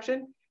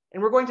intersection.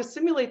 And we're going to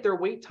simulate their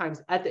wait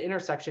times at the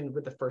intersection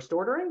with the first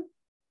ordering.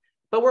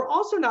 But we're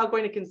also now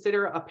going to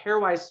consider a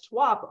pairwise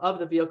swap of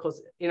the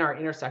vehicles in our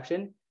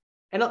intersection,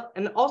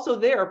 and also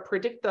there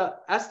predict the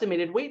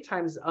estimated wait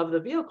times of the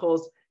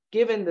vehicles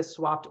given the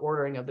swapped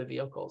ordering of the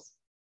vehicles.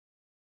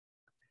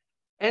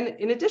 And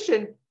in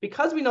addition,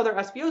 because we know they're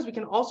SVOs, we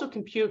can also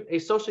compute a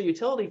social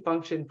utility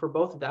function for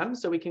both of them.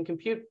 So we can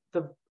compute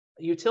the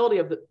utility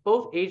of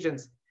both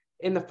agents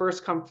in the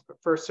first come,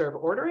 first serve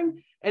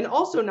ordering, and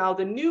also now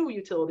the new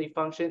utility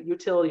function,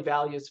 utility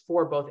values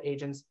for both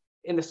agents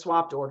in the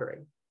swapped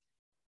ordering.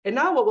 And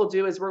now what we'll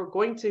do is we're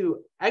going to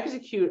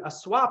execute a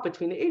swap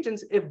between the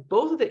agents if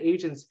both of the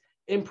agents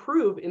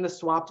improve in the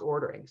swapped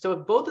ordering. So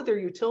if both of their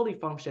utility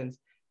functions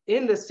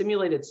in the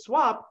simulated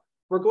swap,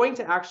 we're going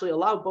to actually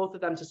allow both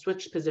of them to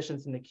switch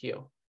positions in the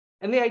queue.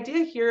 And the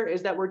idea here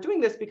is that we're doing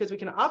this because we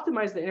can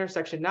optimize the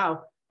intersection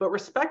now, but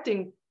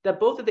respecting that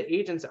both of the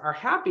agents are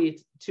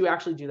happy to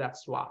actually do that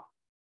swap.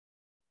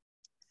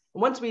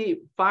 Once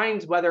we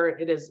find whether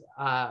it is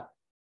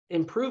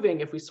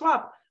improving if we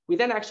swap, we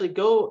then actually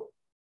go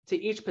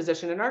to each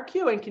position in our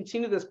queue and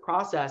continue this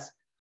process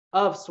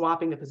of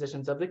swapping the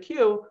positions of the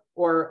queue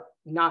or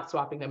not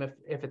swapping them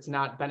if it's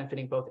not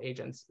benefiting both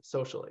agents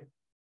socially.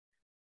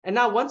 And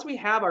now once we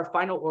have our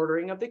final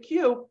ordering of the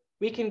queue,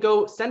 we can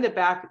go send it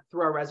back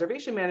through our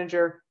reservation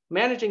manager,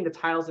 managing the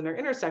tiles in our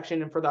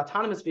intersection, and for the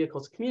autonomous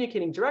vehicles,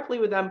 communicating directly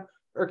with them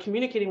or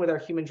communicating with our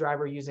human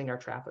driver using our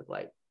traffic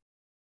light.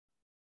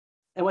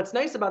 And what's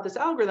nice about this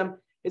algorithm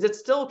is it's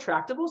still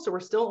tractable. So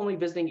we're still only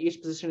visiting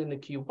each position in the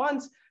queue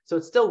once. So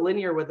it's still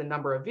linear with the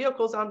number of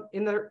vehicles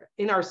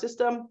in our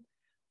system.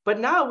 But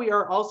now we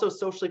are also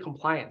socially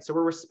compliant. So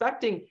we're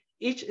respecting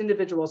each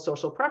individual's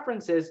social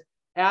preferences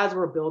as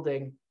we're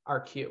building our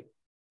queue.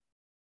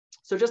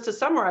 So just to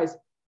summarize,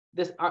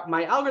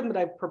 my algorithm that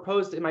I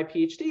proposed in my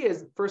PhD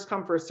is first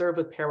come, first serve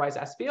with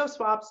pairwise SVO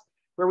swaps,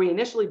 where we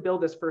initially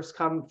build this first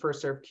come,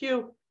 first serve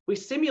queue. We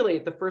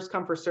simulate the first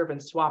come, first serve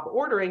and swap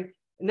ordering,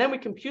 and then we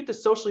compute the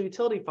social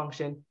utility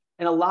function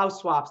and allow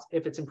swaps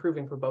if it's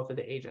improving for both of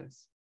the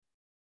agents.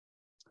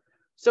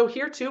 So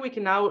here too, we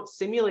can now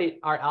simulate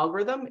our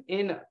algorithm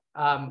in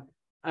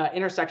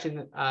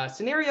intersection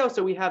scenario.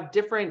 So we have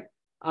different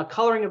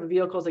coloring of the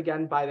vehicles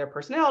again by their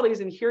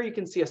personalities. And here you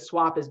can see a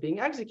swap is being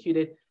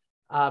executed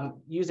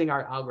using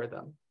our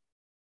algorithm.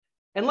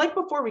 And like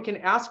before, we can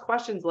ask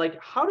questions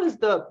like, how does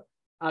the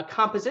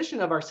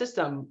composition of our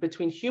system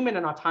between human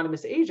and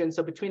autonomous agents,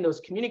 so between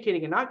those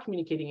communicating and not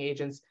communicating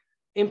agents,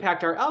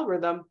 impact our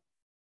algorithm?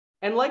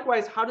 And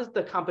likewise, how does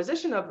the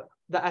composition of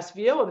the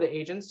SVO of the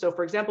agents, so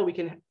for example, we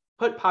can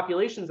put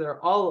populations that are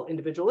all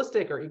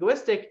individualistic or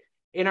egoistic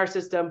in our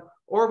system,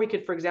 or we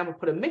could, for example,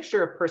 put a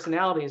mixture of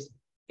personalities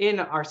in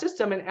our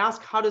system and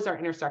ask, how does our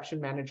intersection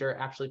manager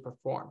actually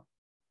perform?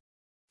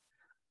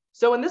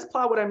 So in this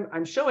plot, what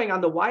I'm showing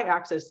on the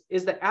y-axis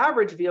is the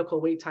average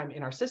vehicle wait time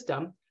in our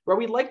system, where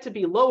we'd like to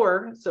be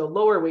lower, so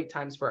lower wait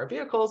times for our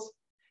vehicles.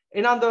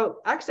 And on the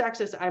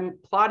x-axis, I'm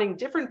plotting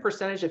different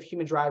percentage of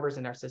human drivers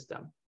in our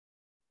system.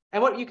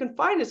 And what you can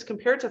find is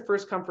compared to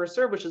first come, first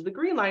serve, which is the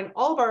green line,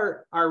 all of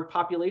our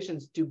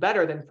populations do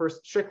better than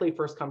strictly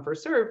first come,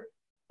 first serve.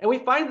 And we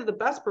find that the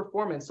best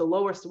performance, so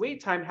lowest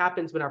wait time,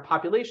 happens when our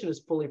population is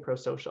fully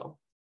pro-social.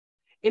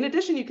 In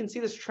addition, you can see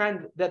this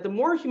trend that the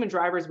more human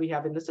drivers we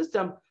have in the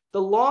system,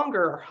 the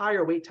longer or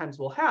higher wait times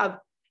we'll have.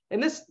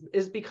 And this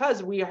is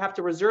because we have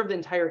to reserve the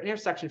entire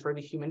intersection for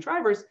the human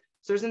drivers.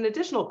 So there's an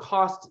additional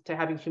cost to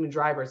having human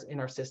drivers in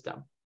our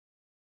system.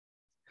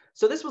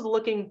 So this was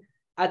looking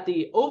at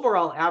the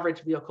overall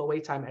average vehicle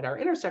wait time at our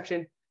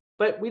intersection,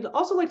 but we'd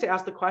also like to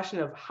ask the question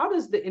of how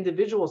does the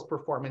individual's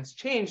performance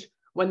change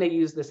when they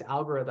use this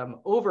algorithm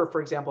over,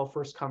 for example,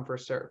 first come,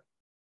 first serve.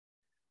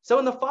 So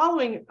in the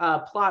following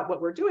plot,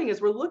 what we're doing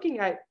is we're looking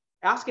at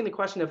asking the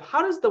question of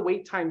how does the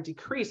wait time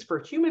decrease for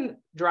human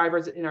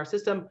drivers in our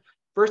system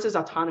versus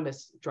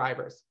autonomous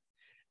drivers?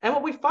 And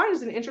what we find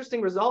is an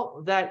interesting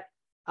result that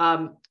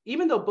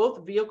even though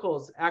both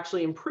vehicles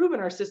actually improve in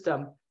our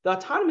system, the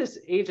autonomous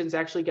agents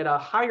actually get a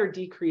higher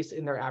decrease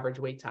in their average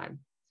wait time.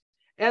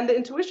 And the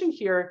intuition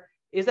here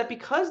is that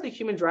because the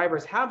human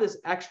drivers have this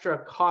extra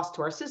cost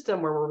to our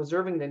system where we're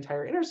reserving the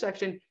entire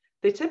intersection,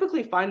 they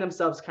typically find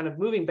themselves kind of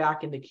moving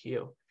back in the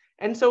queue.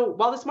 And so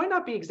while this might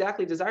not be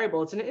exactly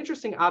desirable, it's an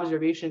interesting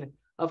observation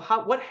of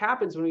what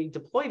happens when we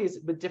deploy these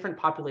with different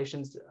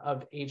populations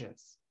of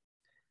agents.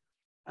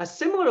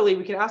 Similarly,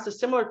 we can ask a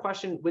similar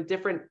question with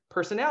different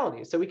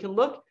personalities. So we can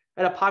look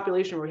at a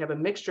population where we have a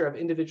mixture of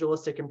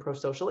individualistic and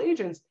pro-social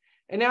agents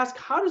and ask,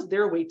 how does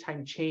their wait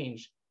time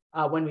change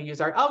when we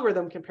use our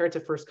algorithm compared to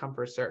first come,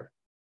 first serve?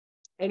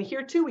 And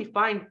here too, we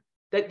find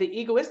that the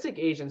egoistic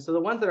agents, so the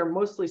ones that are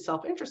mostly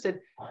self-interested,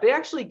 they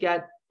actually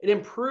get an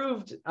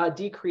improved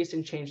decrease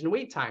in change in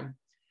wait time.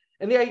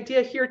 And the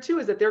idea here too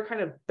is that they're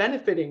kind of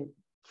benefiting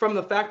from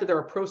the fact that there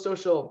are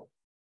pro-social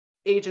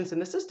agents in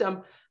the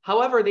system.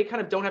 However, they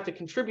kind of don't have to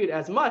contribute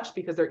as much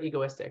because they're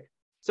egoistic.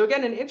 So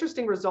again, an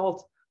interesting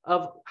result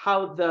of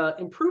how the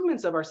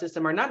improvements of our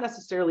system are not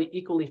necessarily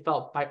equally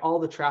felt by all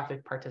the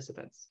traffic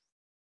participants.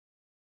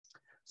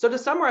 So to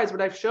summarize,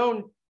 what I've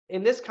shown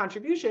in this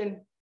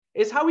contribution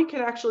is how we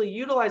can actually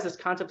utilize this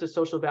concept of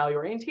social value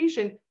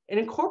orientation and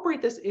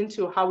incorporate this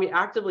into how we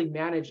actively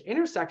manage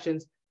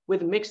intersections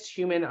with mixed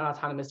human and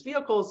autonomous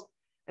vehicles.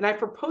 And I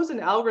propose an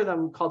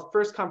algorithm called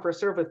first come, first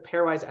serve with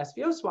pairwise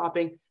SVO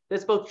swapping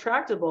that's both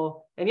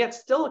tractable and yet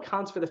still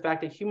accounts for the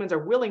fact that humans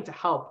are willing to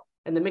help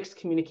and the mixed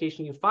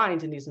communication you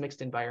find in these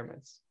mixed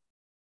environments.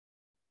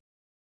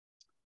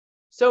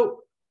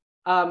 So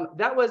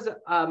that was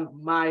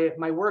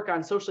my work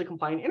on socially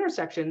compliant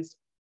intersections.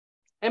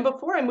 And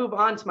before I move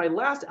on to my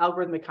last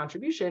algorithmic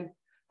contribution,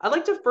 I'd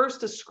like to first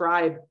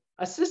describe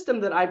a system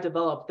that I've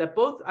developed that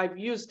both I've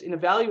used in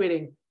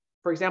evaluating,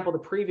 for example, the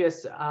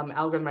previous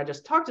algorithm I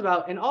just talked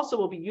about, and also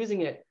will be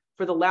using it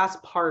for the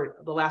last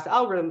part, the last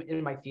algorithm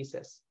in my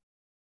thesis.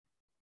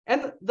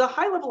 And the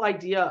high-level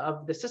idea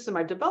of the system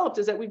I've developed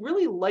is that we'd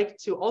really like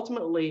to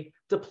ultimately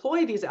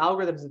deploy these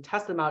algorithms and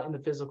test them out in the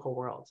physical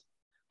world.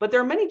 But there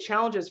are many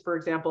challenges, for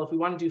example, if we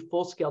want to do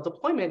full-scale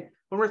deployment,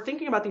 when we're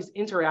thinking about these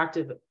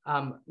interactive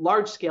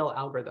large-scale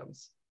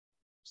algorithms.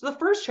 So the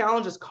first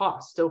challenge is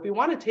cost. So if we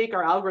want to take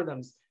our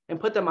algorithms and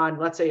put them on,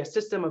 let's say, a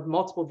system of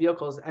multiple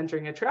vehicles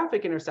entering a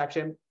traffic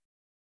intersection,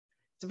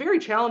 it's very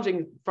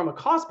challenging from a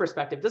cost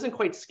perspective. It doesn't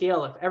quite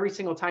scale if every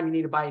single time you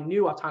need to buy a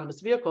new autonomous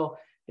vehicle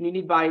and you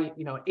need to buy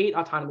 8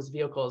 autonomous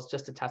vehicles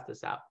just to test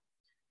this out.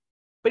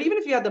 But even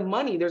if you had the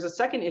money, there's a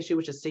second issue,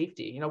 which is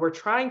safety. We're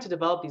trying to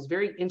develop these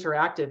very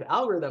interactive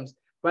algorithms,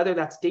 whether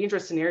that's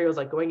dangerous scenarios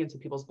like going into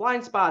people's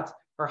blind spots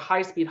or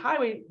high-speed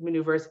highway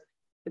maneuvers.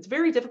 It's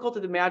very difficult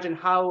to imagine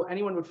how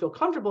anyone would feel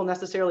comfortable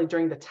necessarily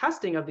during the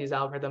testing of these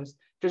algorithms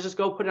to just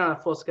go put it on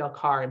a full-scale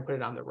car and put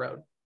it on the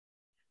road.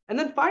 And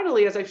then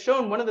finally, as I've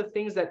shown, one of the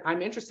things that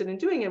I'm interested in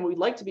doing and we'd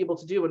like to be able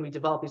to do when we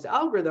develop these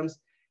algorithms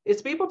is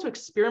to be able to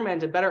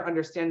experiment and better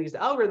understand these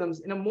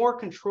algorithms in a more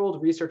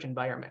controlled research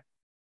environment.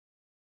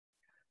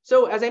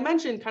 So as I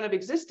mentioned, kind of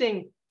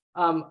existing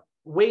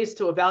ways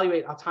to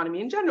evaluate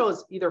autonomy in general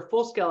is either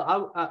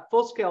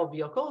full-scale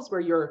vehicles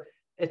where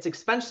it's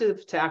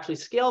expensive to actually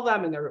scale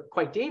them and they're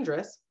quite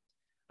dangerous.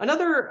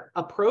 Another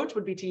approach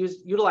would be to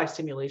utilize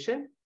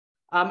simulation.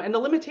 And the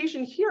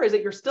limitation here is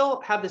that you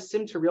still have the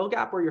sim to real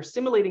gap where you're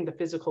simulating the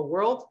physical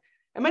world.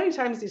 And many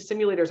times these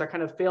simulators are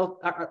kind of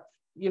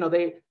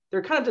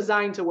they're kind of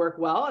designed to work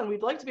well. And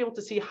we'd like to be able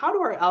to see how do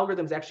our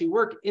algorithms actually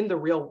work in the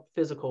real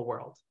physical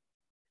world.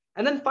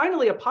 And then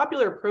finally, a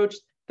popular approach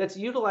that's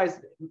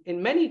utilized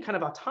in many kind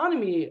of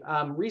autonomy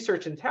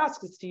research and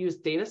tasks is to use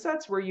data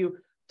sets where you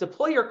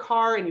deploy your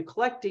car and you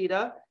collect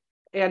data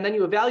and then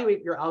you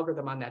evaluate your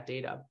algorithm on that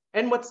data.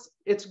 And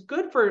it's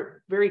good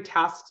for very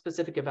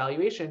task-specific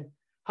evaluation.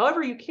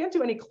 However, you can't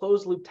do any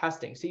closed loop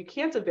testing. So you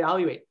can't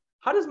evaluate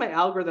how does my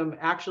algorithm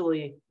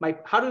actually,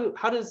 how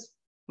does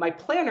my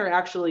planner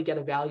actually get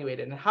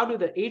evaluated and how do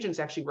the agents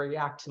actually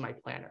react to my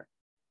planner?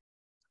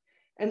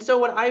 And so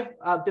what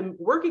I've been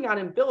working on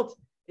and built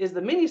is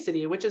the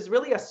MiniCity, which is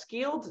really a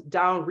scaled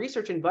down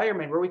research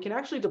environment where we can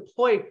actually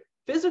deploy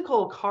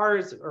physical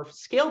cars or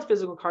scaled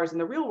physical cars in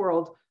the real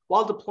world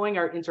while deploying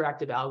our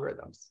interactive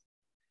algorithms.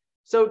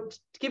 So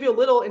to give you a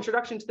little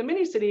introduction to the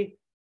MiniCity,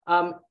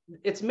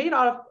 it's made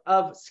out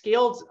of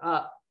scaled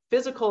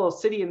physical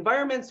city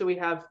environments. So we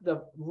have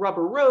the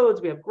rubber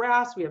roads, we have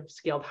grass, we have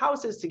scaled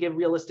houses to give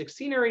realistic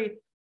scenery.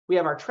 We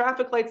have our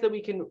traffic lights that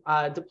we can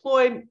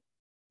deploy.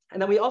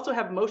 And then we also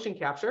have motion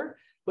capture,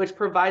 which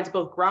provides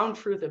both ground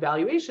truth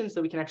evaluations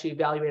so we can actually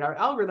evaluate our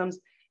algorithms.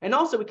 And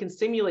also we can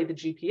simulate the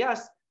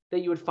GPS that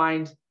you would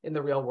find in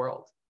the real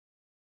world.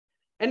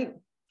 And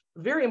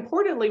very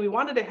importantly, we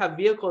wanted to have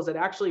vehicles that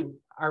actually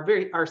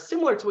are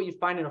similar to what you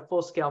find in a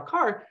full-scale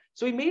car.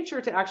 So we made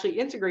sure to actually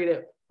integrate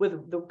it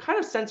with the kind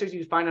of sensors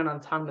you find on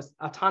an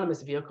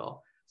autonomous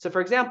vehicle. So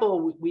for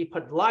example, we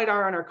put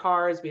LiDAR on our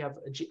cars, we have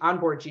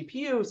onboard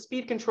GPU,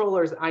 speed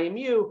controllers,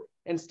 IMU,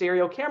 and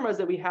stereo cameras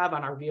that we have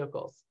on our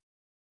vehicles.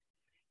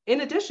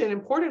 In addition,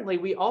 importantly,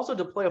 we also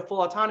deploy a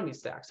full autonomy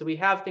stack. So we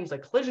have things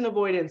like collision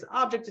avoidance,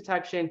 object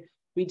detection,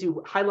 we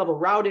do high-level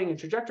routing and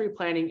trajectory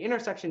planning,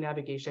 intersection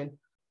navigation,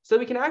 so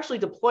we can actually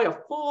deploy a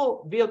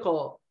full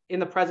vehicle in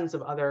the presence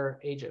of other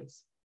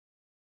agents.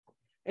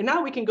 And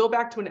now we can go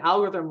back to an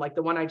algorithm like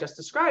the one I just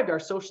described, our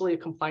socially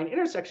compliant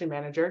intersection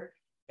manager,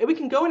 and we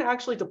can go and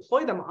actually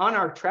deploy them on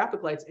our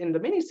traffic lights in the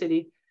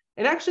MiniCity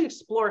and actually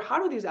explore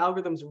how do these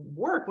algorithms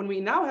work when we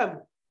now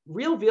have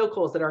real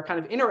vehicles that are kind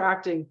of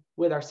interacting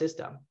with our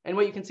system. And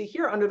what you can see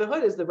here under the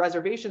hood is the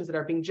reservations that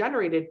are being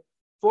generated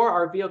for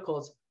our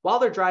vehicles while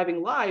they're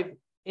driving live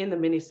in the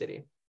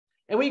MiniCity.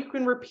 And we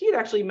can repeat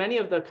actually many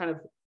of the kind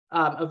of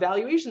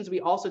evaluations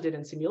we also did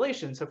in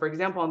simulation. So for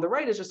example, on the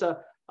right is just a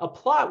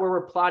plot where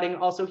we're plotting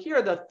also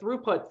here the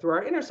throughput through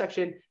our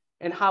intersection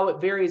and how it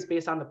varies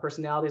based on the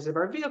personalities of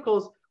our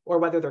vehicles or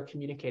whether they're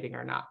communicating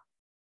or not.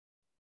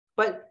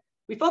 But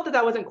we felt that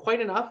that wasn't quite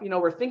enough.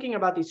 We're thinking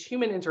about these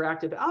human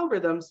interactive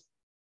algorithms,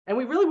 and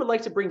we really would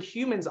like to bring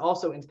humans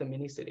also into the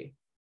MiniCity.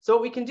 So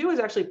what we can do is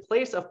actually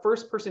place a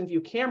first-person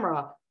view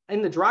camera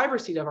in the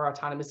driver's seat of our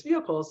autonomous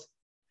vehicles,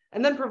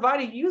 and then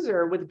provide a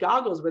user with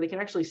goggles where they can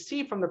actually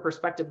see from the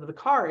perspective of the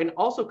car and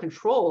also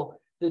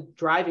control the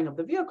driving of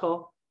the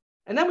vehicle.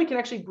 And then we can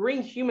actually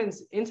bring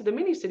humans into the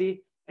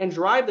MiniCity and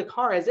drive the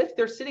car as if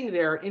they're sitting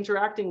there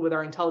interacting with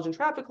our intelligent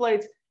traffic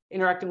lights,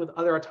 interacting with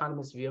other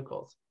autonomous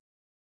vehicles.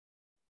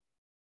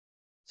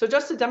 So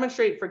just to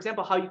demonstrate, for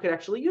example, how you could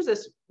actually use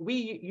this,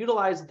 we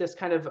utilize this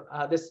kind of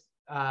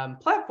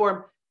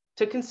platform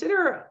to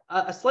consider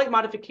a slight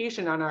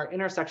modification on our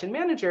intersection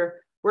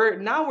manager, where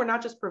now we're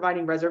not just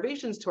providing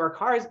reservations to our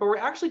cars, but we're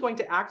actually going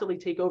to actively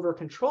take over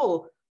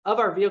control of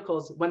our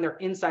vehicles when they're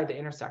inside the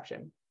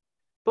intersection.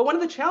 But one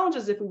of the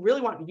challenges, if we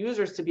really want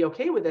users to be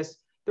okay with this,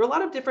 there are a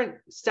lot of different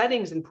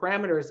settings and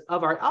parameters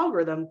of our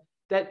algorithm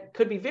that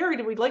could be varied,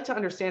 and we'd like to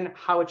understand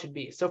how it should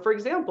be. So for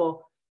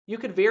example, you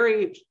could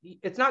vary,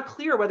 it's not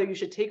clear whether you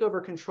should take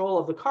over control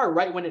of the car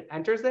right when it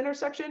enters the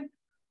intersection,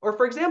 or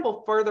for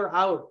example, further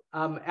out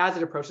as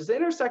it approaches the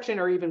intersection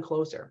or even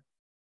closer.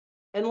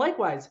 And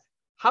likewise,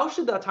 how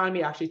should the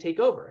autonomy actually take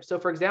over? So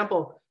for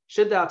example,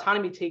 should the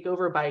autonomy take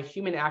over by a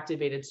human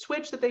activated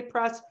switch that they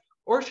press,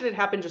 or should it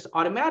happen just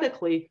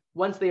automatically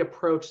once they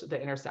approach the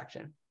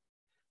intersection?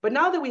 But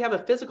now that we have a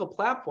physical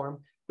platform,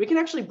 we can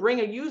actually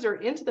bring a user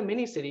into the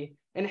MiniCity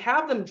and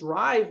have them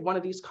drive one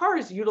of these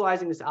cars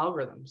utilizing this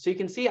algorithm. So you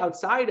can see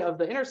outside of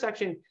the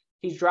intersection,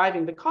 he's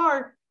driving the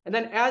car. And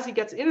then as he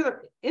gets into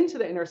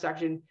the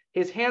intersection,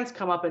 his hands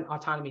come up and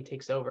autonomy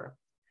takes over.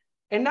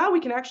 And now we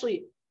can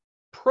actually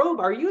probe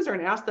our user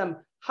and ask them,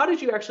 how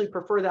did you actually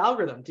prefer the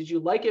algorithm? Did you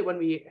like it when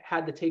we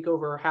had the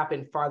takeover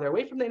happen farther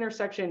away from the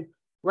intersection,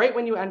 right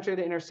when you enter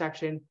the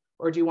intersection,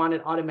 or do you want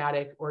it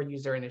automatic or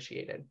user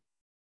initiated?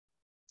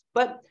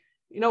 But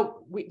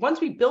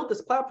once we built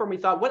this platform, we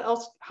thought,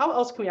 how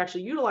else can we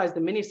actually utilize the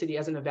MiniCity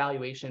as an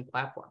evaluation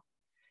platform?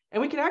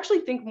 And we can actually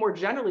think more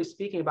generally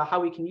speaking about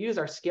how we can use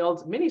our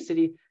scaled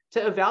MiniCity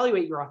to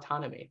evaluate your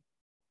autonomy.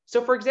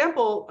 So for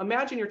example,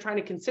 imagine you're trying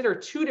to consider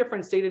two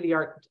different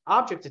state-of-the-art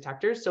object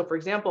detectors. So for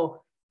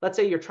example, let's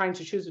say you're trying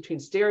to choose between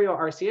stereo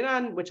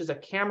RCNN, which is a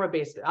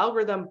camera-based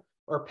algorithm,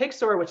 or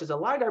Pixar, which is a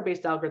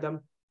LiDAR-based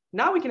algorithm.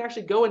 Now we can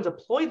actually go and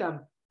deploy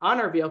them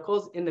on our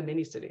vehicles in the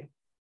MiniCity.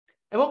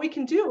 And what we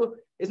can do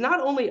is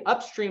not only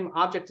upstream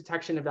object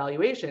detection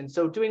evaluation,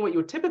 so doing what you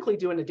would typically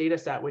do in a data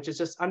set, which is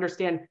just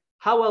understand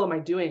how well am I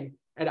doing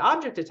at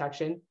object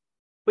detection,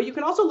 but you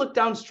can also look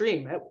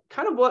downstream at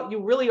kind of what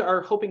you really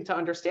are hoping to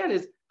understand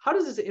is, how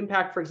does this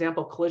impact, for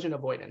example, collision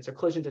avoidance or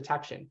collision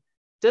detection?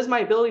 Does my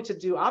ability to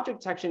do object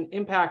detection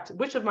impact,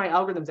 which of my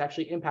algorithms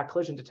actually impact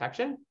collision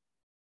detection?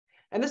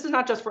 And this is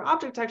not just for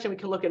object detection. We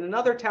can look at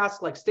another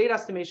task like state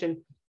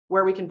estimation,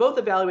 where we can both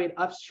evaluate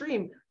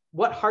upstream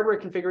what hardware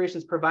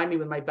configurations provide me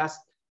with my best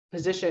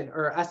position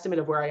or estimate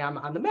of where I am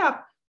on the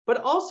map,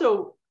 but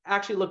also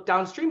actually look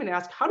downstream and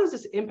ask, how does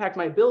this impact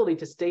my ability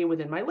to stay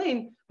within my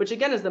lane, which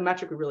again is the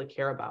metric we really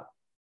care about.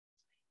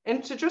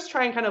 And to just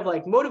try and kind of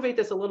like motivate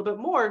this a little bit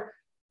more,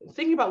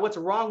 thinking about what's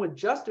wrong with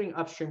just doing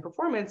upstream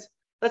performance,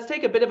 let's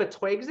take a bit of a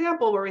toy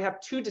example where we have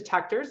two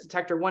detectors,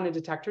 detector 1 and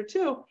detector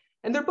 2,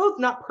 and they're both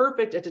not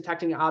perfect at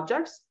detecting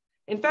objects.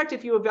 In fact,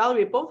 if you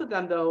evaluate both of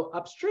them though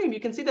upstream, you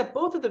can see that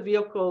both of the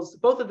vehicles,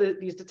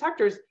 these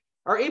detectors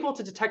are able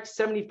to detect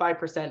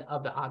 75%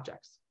 of the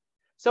objects.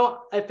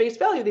 So at face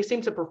value, they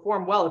seem to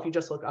perform well if you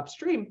just look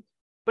upstream.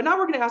 But now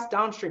we're going to ask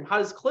downstream, how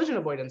does collision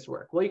avoidance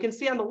work? Well, you can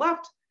see on the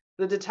left,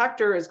 the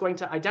detector is going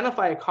to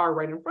identify a car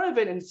right in front of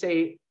it and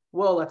say,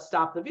 whoa, let's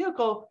stop the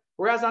vehicle.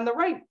 Whereas on the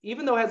right,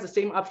 even though it has the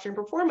same upstream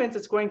performance,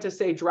 it's going to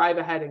say drive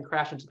ahead and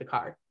crash into the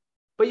car.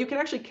 But you can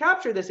actually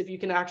capture this if you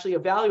can actually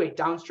evaluate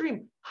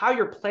downstream how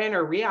your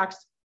planner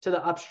reacts to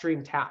the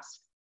upstream task.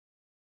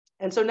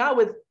 And so now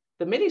with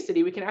the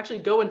MiniCity, we can actually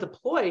go and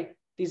deploy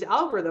these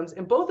algorithms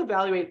and both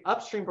evaluate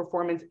upstream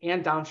performance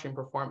and downstream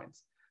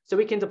performance. So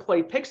we can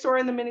deploy Pixar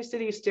in the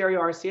MiniCity,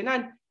 stereo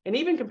RCNN, and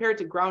even compare it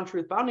to ground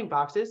truth bounding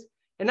boxes.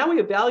 And now we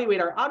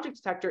evaluate our object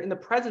detector in the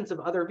presence of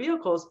other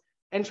vehicles,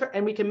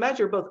 and we can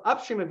measure both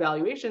upstream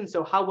evaluation,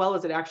 so how well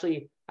is it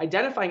actually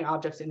identifying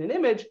objects in an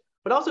image,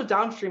 but also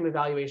downstream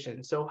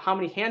evaluation. So how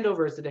many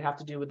handovers did it have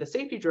to do with the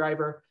safety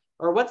driver,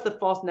 or what's the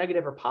false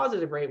negative or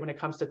positive rate when it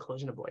comes to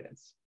collision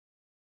avoidance?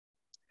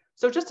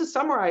 So just to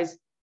summarize,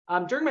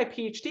 during my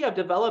PhD, I've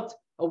developed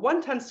a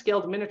 1/10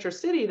 scaled miniature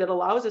city that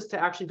allows us to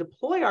actually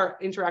deploy our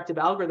interactive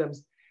algorithms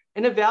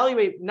and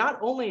evaluate not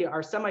only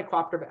our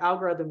semi-cooperative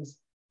algorithms,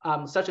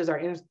 such as our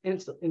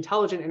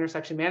intelligent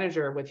intersection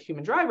manager with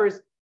human drivers,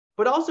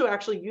 but also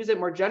actually use it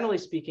more generally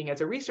speaking as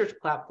a research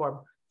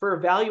platform for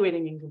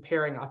evaluating and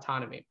comparing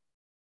autonomy.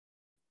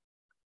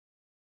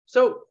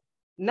 So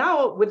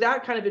now with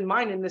that kind of in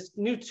mind in this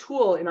new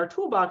tool in our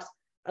toolbox,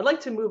 I'd like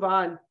to move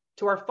on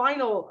to our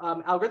final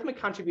algorithmic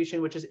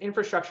contribution, which is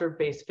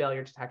infrastructure-based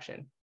failure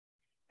detection.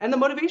 And the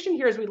motivation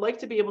here is we'd like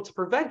to be able to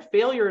prevent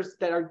failures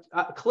that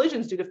are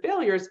collisions due to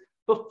failures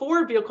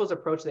before vehicles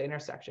approach the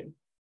intersection.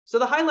 So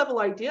the high level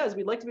idea is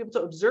we'd like to be able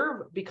to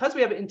observe, because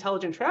we have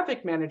intelligent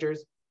traffic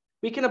managers,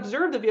 we can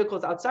observe the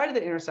vehicles outside of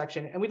the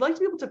intersection, and we'd like to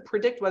be able to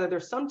predict whether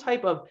there's some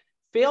type of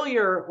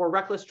failure or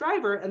reckless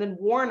driver and then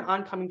warn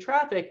oncoming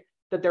traffic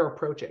that they're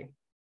approaching.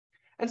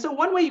 And so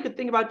one way you could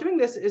think about doing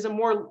this is a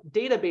more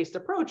data-based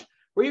approach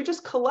where you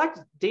just collect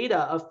data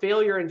of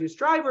failure-induced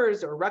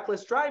drivers or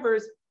reckless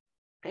drivers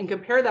and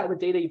compare that with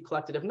data you've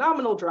collected of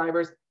nominal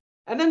drivers,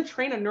 and then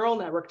train a neural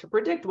network to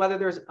predict whether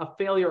there's a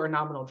failure or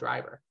nominal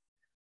driver.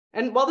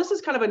 And while this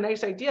is kind of a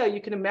nice idea,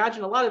 you can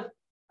imagine a lot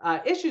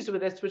of issues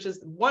with this, which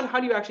is one, how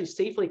do you actually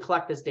safely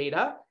collect this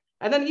data?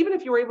 And then even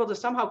if you were able to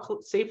somehow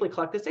safely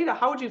collect this data,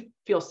 how would you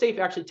feel safe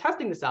actually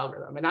testing this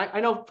algorithm? And I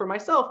know for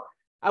myself,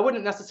 I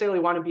wouldn't necessarily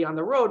want to be on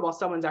the road while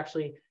someone's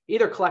actually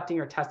either collecting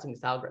or testing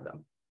this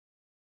algorithm.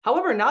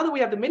 However, now that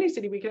we have the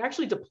MiniCity, we can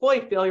actually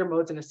deploy failure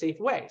modes in a safe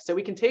way. So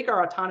we can take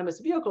our autonomous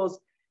vehicles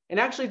and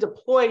actually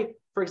deploy,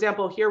 for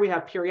example, here we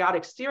have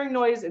periodic steering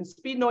noise and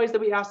speed noise that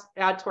we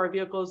add to our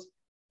vehicles.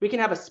 We can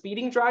have a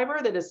speeding driver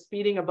that is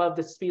speeding above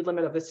the speed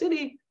limit of the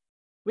city.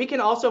 We can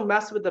also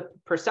mess with the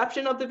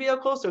perception of the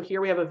vehicle. So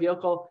here we have a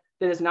vehicle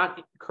that is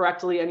not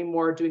correctly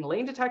anymore doing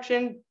lane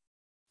detection.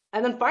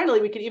 And then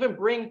finally, we can even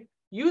bring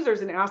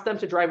users and ask them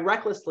to drive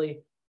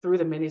recklessly through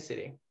the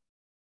MiniCity.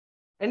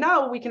 And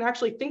now we can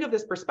actually think of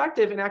this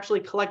perspective and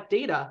actually collect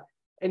data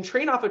and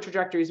train off of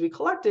trajectories we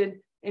collected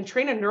and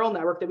train a neural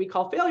network that we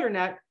call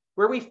FailureNet,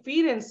 where we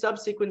feed in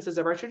subsequences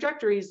of our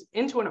trajectories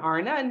into an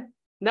RNN. And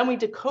then we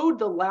decode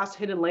the last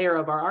hidden layer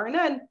of our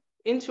RNN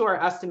into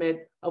our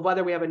estimate of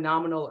whether we have a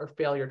nominal or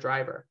failure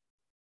driver.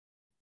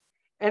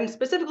 And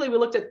specifically, we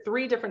looked at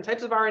 3 different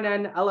types of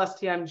RNN: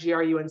 LSTM,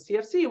 GRU, and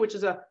CFC, which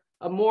is a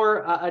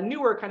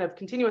newer kind of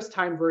continuous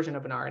time version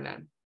of an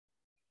RNN.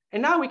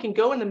 And now we can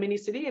go in the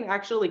MiniCity and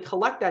actually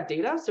collect that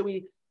data. So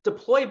we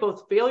deploy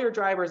both failure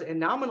drivers and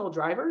nominal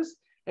drivers,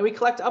 and we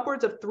collect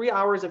upwards of 3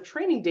 hours of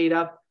training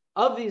data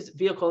of these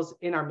vehicles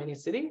in our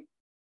MiniCity.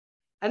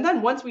 And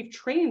then once we've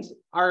trained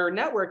our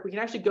network, we can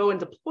actually go and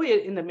deploy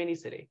it in the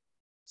MiniCity.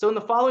 So in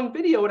the following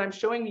video, what I'm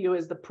showing you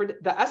is the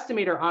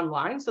estimator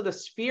online. So the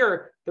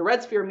sphere, the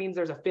red sphere, means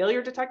there's a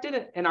failure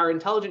detected and our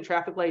intelligent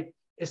traffic light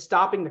is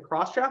stopping the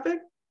cross traffic.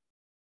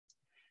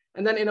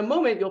 And then in a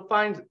moment, you'll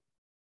find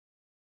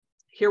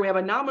here we have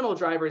a nominal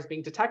driver is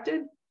being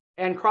detected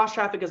and cross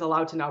traffic is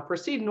allowed to now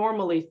proceed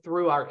normally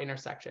through our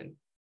intersection.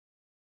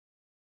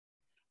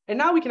 And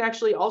now we can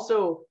actually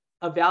also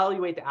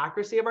evaluate the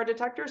accuracy of our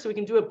detector. So we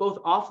can do it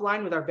both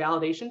offline with our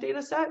validation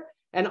data set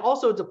and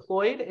also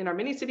deployed in our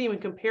MiniCity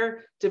and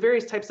compare to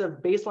various types of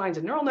baselines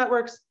and neural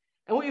networks.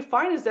 And what we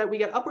find is that we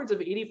get upwards of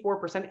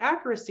 84%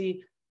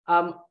 accuracy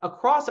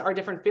across our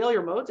different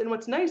failure modes. And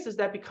what's nice is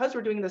that because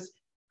we're doing this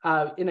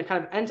in a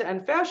kind of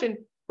end-to-end fashion,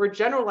 we're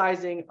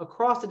generalizing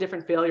across the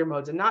different failure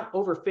modes and not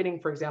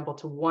overfitting, for example,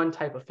 to one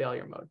type of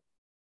failure mode.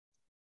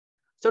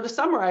 So to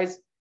summarize,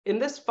 in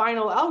this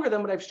final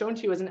algorithm, what I've shown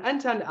to you is an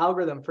end-to-end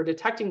algorithm for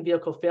detecting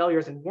vehicle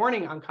failures and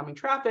warning oncoming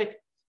traffic,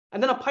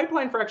 and then a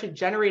pipeline for actually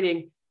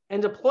generating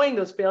and deploying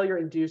those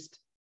failure-induced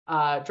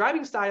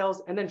driving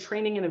styles, and then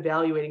training and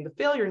evaluating the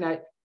failure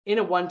net in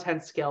a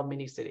 1/10 scale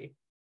MiniCity.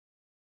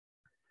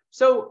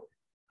 So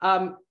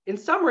in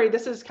summary,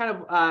 this is kind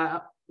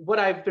of what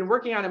I've been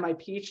working on in my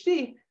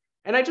PhD.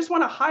 And I just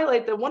want to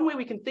highlight that one way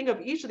we can think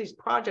of each of these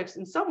projects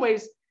in some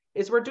ways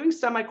is we're doing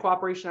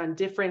semi-cooperation on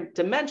different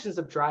dimensions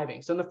of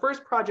driving. So in the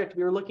first project,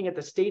 we were looking at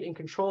the state and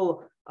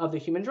control of the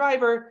human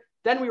driver.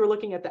 Then we were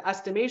looking at the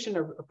estimation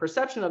or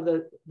perception of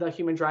the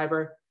human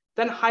driver,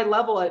 then high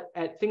level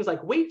at things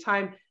like wait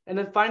time, and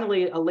then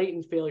finally a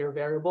latent failure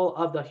variable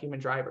of the human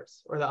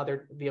drivers or the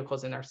other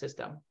vehicles in our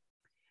system.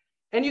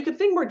 And you could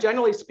think more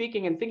generally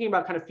speaking and thinking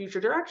about kind of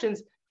future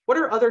directions, what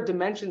are other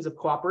dimensions of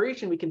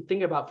cooperation we can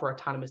think about for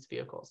autonomous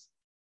vehicles?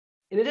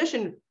 In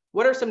addition,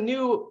 what are some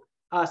new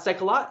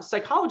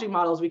psychology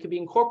models we could be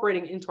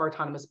incorporating into our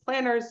autonomous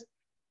planners?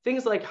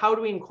 Things like how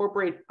do we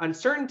incorporate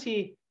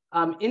uncertainty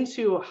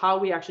into how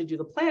we actually do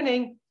the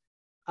planning?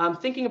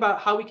 Thinking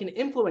about how we can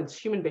influence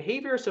human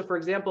behavior. So for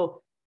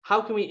example,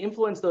 how can we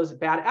influence those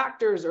bad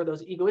actors or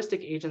those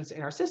egoistic agents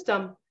in our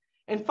system?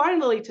 And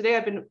finally, today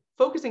I've been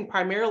focusing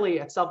primarily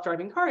at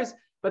self-driving cars,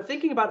 but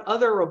thinking about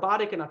other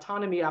robotic and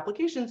autonomy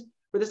applications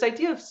where this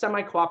idea of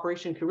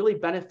semi-cooperation could really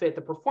benefit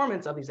the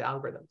performance of these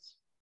algorithms.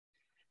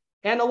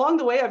 And along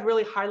the way, I've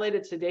really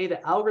highlighted today the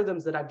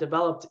algorithms that I've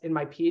developed in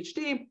my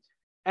PhD.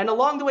 And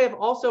along the way, I've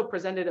also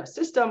presented a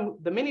system,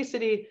 the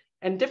MiniCity,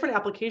 and different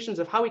applications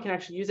of how we can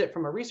actually use it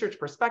from a research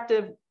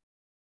perspective.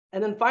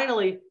 And then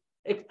finally,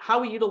 how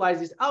we utilize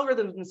these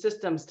algorithms and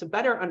systems to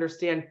better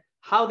understand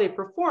how they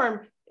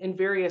perform in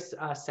various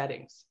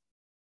settings.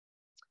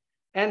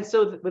 And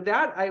so with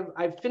that,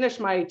 I've finished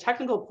my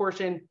technical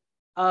portion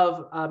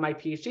of my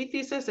PhD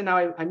thesis, and now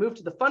I move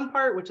to the fun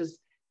part, which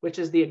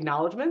is the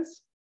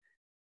acknowledgements.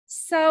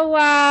 So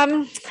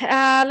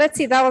let's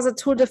see, that was a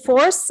tour de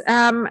force.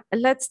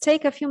 Let's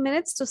take a few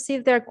minutes to see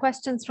if there are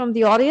questions from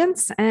the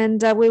audience,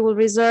 and we will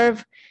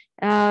reserve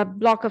a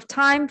block of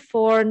time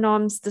for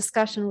Noam's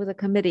discussion with the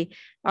committee.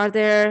 Are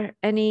there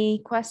any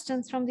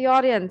questions from the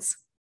audience?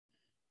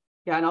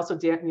 Yeah, and also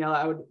Daniela,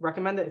 I would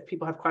recommend that if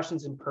people have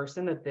questions in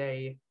person, that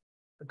they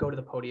go to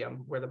the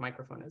podium where the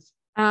microphone is.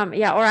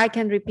 Yeah, or I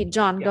can repeat.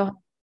 John, yeah.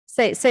 Go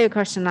say your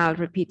question. I'll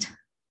repeat.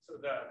 So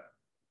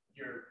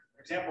your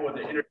example with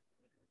the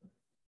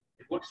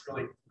it looks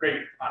really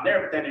great on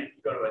there, but then if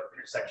you go to an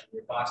intersection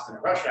in Boston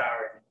at rush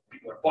hour,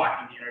 people are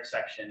blocking the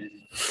intersection and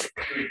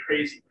doing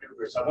crazy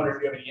maneuvers. So I wonder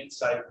if you have any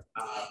insight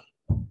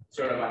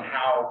sort of on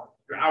how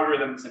your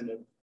algorithms and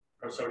the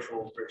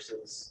pro-social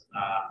versus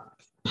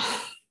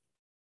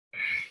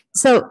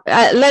So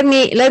let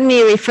me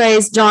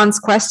rephrase John's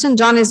question.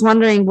 John is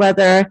wondering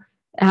whether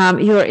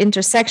your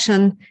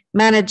intersection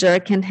manager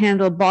can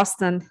handle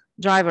Boston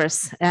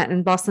drivers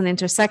and Boston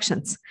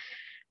intersections,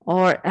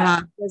 or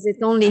does it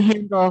only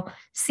handle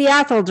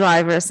Seattle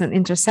drivers and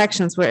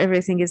intersections where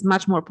everything is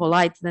much more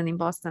polite than in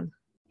Boston?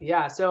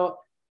 Yeah, so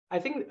I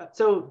think,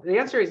 so the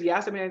answer is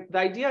yes. I mean, the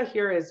idea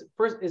here is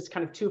first is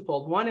kind of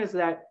twofold. One is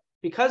that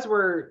because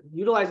we're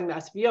utilizing the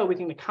SVO, we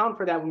can account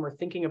for that when we're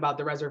thinking about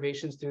the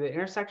reservations through the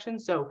intersection.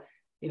 So,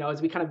 you know,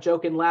 as we kind of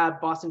joke in lab,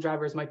 Boston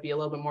drivers might be a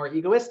little bit more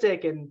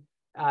egoistic, and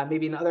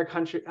maybe in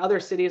other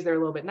cities, they're a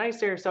little bit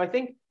nicer. So I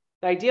think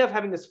the idea of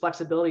having this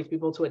flexibility to be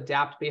able to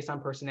adapt based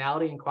on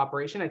personality and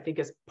cooperation, I think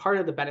is part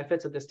of the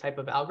benefits of this type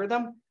of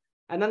algorithm.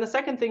 And then the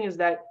second thing is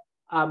that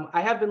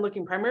I have been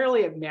looking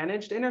primarily at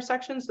managed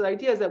intersections. So the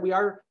idea is that we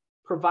are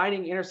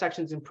providing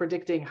intersections and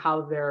predicting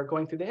how they're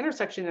going through the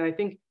intersection. And I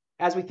think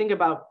as we think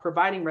about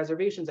providing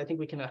reservations, I think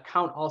we can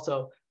account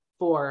also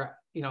for,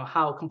 you know,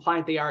 how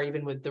compliant they are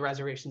even with the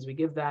reservations we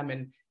give them.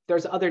 And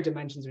there's other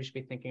dimensions we should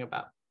be thinking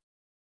about.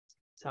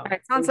 So all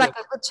right, sounds like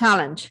a good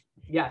challenge.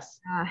 Yes.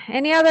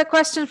 Any other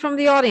question from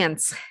the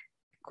audience?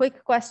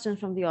 Quick question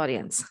from the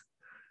audience.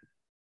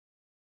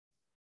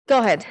 Go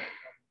ahead.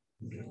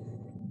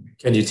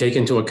 Can you take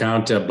into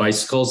account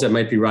bicycles that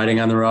might be riding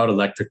on the road,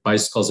 electric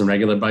bicycles and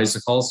regular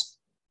bicycles?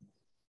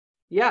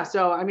 Yeah,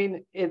 so I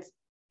mean, it's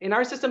in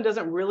our system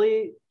doesn't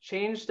really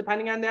change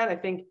depending on that. I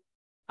think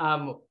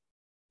the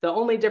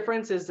only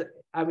difference is,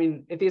 I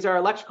mean, if these are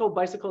electrical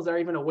bicycles that are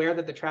even aware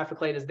that the traffic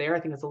light is there, I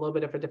think it's a little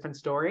bit of a different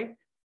story.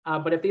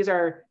 But if these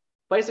are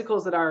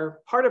bicycles that are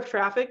part of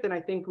traffic, then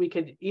I think we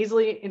could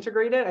easily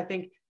integrate it. I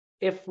think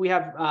if we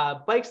have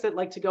bikes that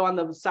like to go on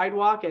the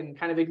sidewalk and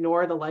kind of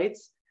ignore the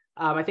lights,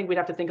 I think we'd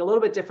have to think a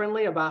little bit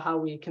differently about how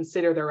we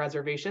consider their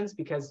reservations,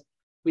 because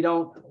we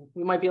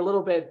might be a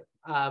little bit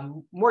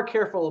more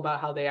careful about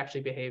how they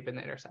actually behave in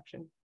the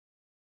intersection.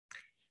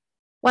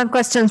 One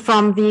question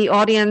from the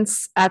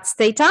audience at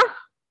Stata.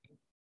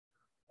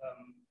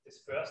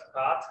 This first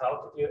part,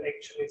 how did you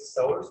actually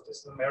solve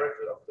this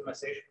numerical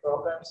optimization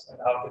problems, and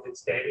how did it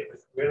scale it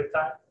with real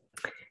time?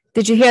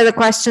 Did you hear the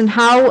question?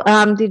 How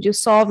did you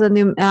solve the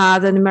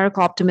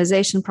numerical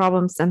optimization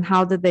problems, and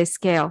how did they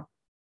scale?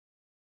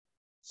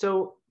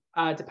 So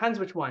it depends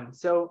which one.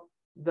 So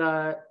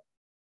the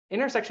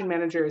intersection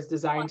manager is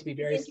designed to be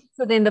very.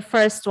 So in the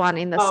first one,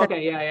 in the second.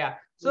 Okay, yeah.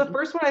 So the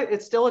first one,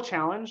 it's still a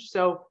challenge.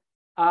 So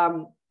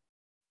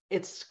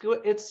it's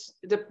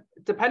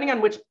depending on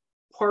which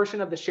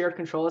portion of the shared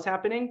control is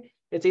happening.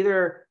 It's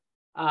either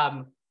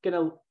going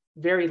to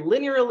vary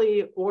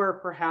linearly or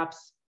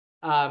perhaps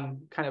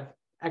kind of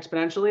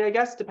exponentially, I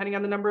guess, depending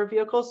on the number of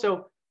vehicles.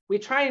 So we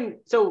try and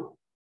so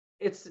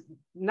it's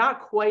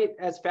not quite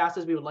as fast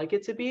as we would like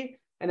it to be.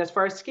 And as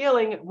far as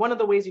scaling, one of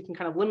the ways you can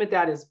kind of limit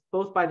that is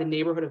both by the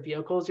neighborhood of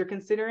vehicles you're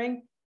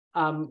considering.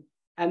 And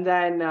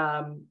then,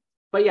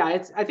 but yeah,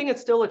 I think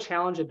it's still a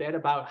challenge a bit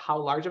about how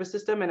large of a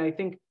system. And I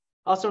think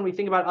also when we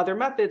think about other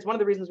methods, one of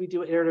the reasons we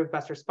do iterative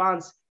best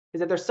response is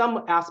that there's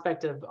some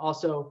aspect of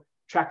also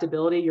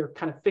tractability. You're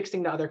kind of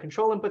fixing the other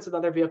control inputs of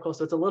other vehicles.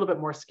 So it's a little bit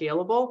more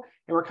scalable,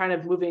 and we're kind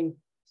of moving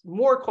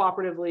more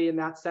cooperatively in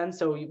that sense.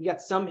 So you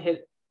get some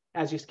hit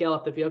as you scale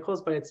up the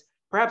vehicles, but it's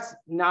perhaps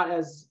not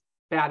as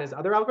bad as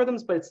other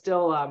algorithms, but it's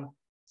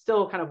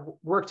still kind of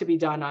work to be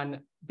done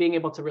on being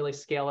able to really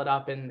scale it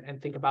up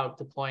and think about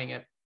deploying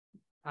it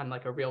on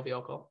like a real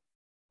vehicle.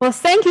 Well,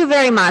 thank you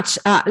very much.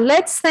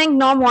 Let's thank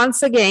Noam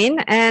once again,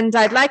 and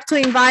I'd like to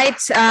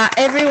invite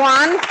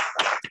everyone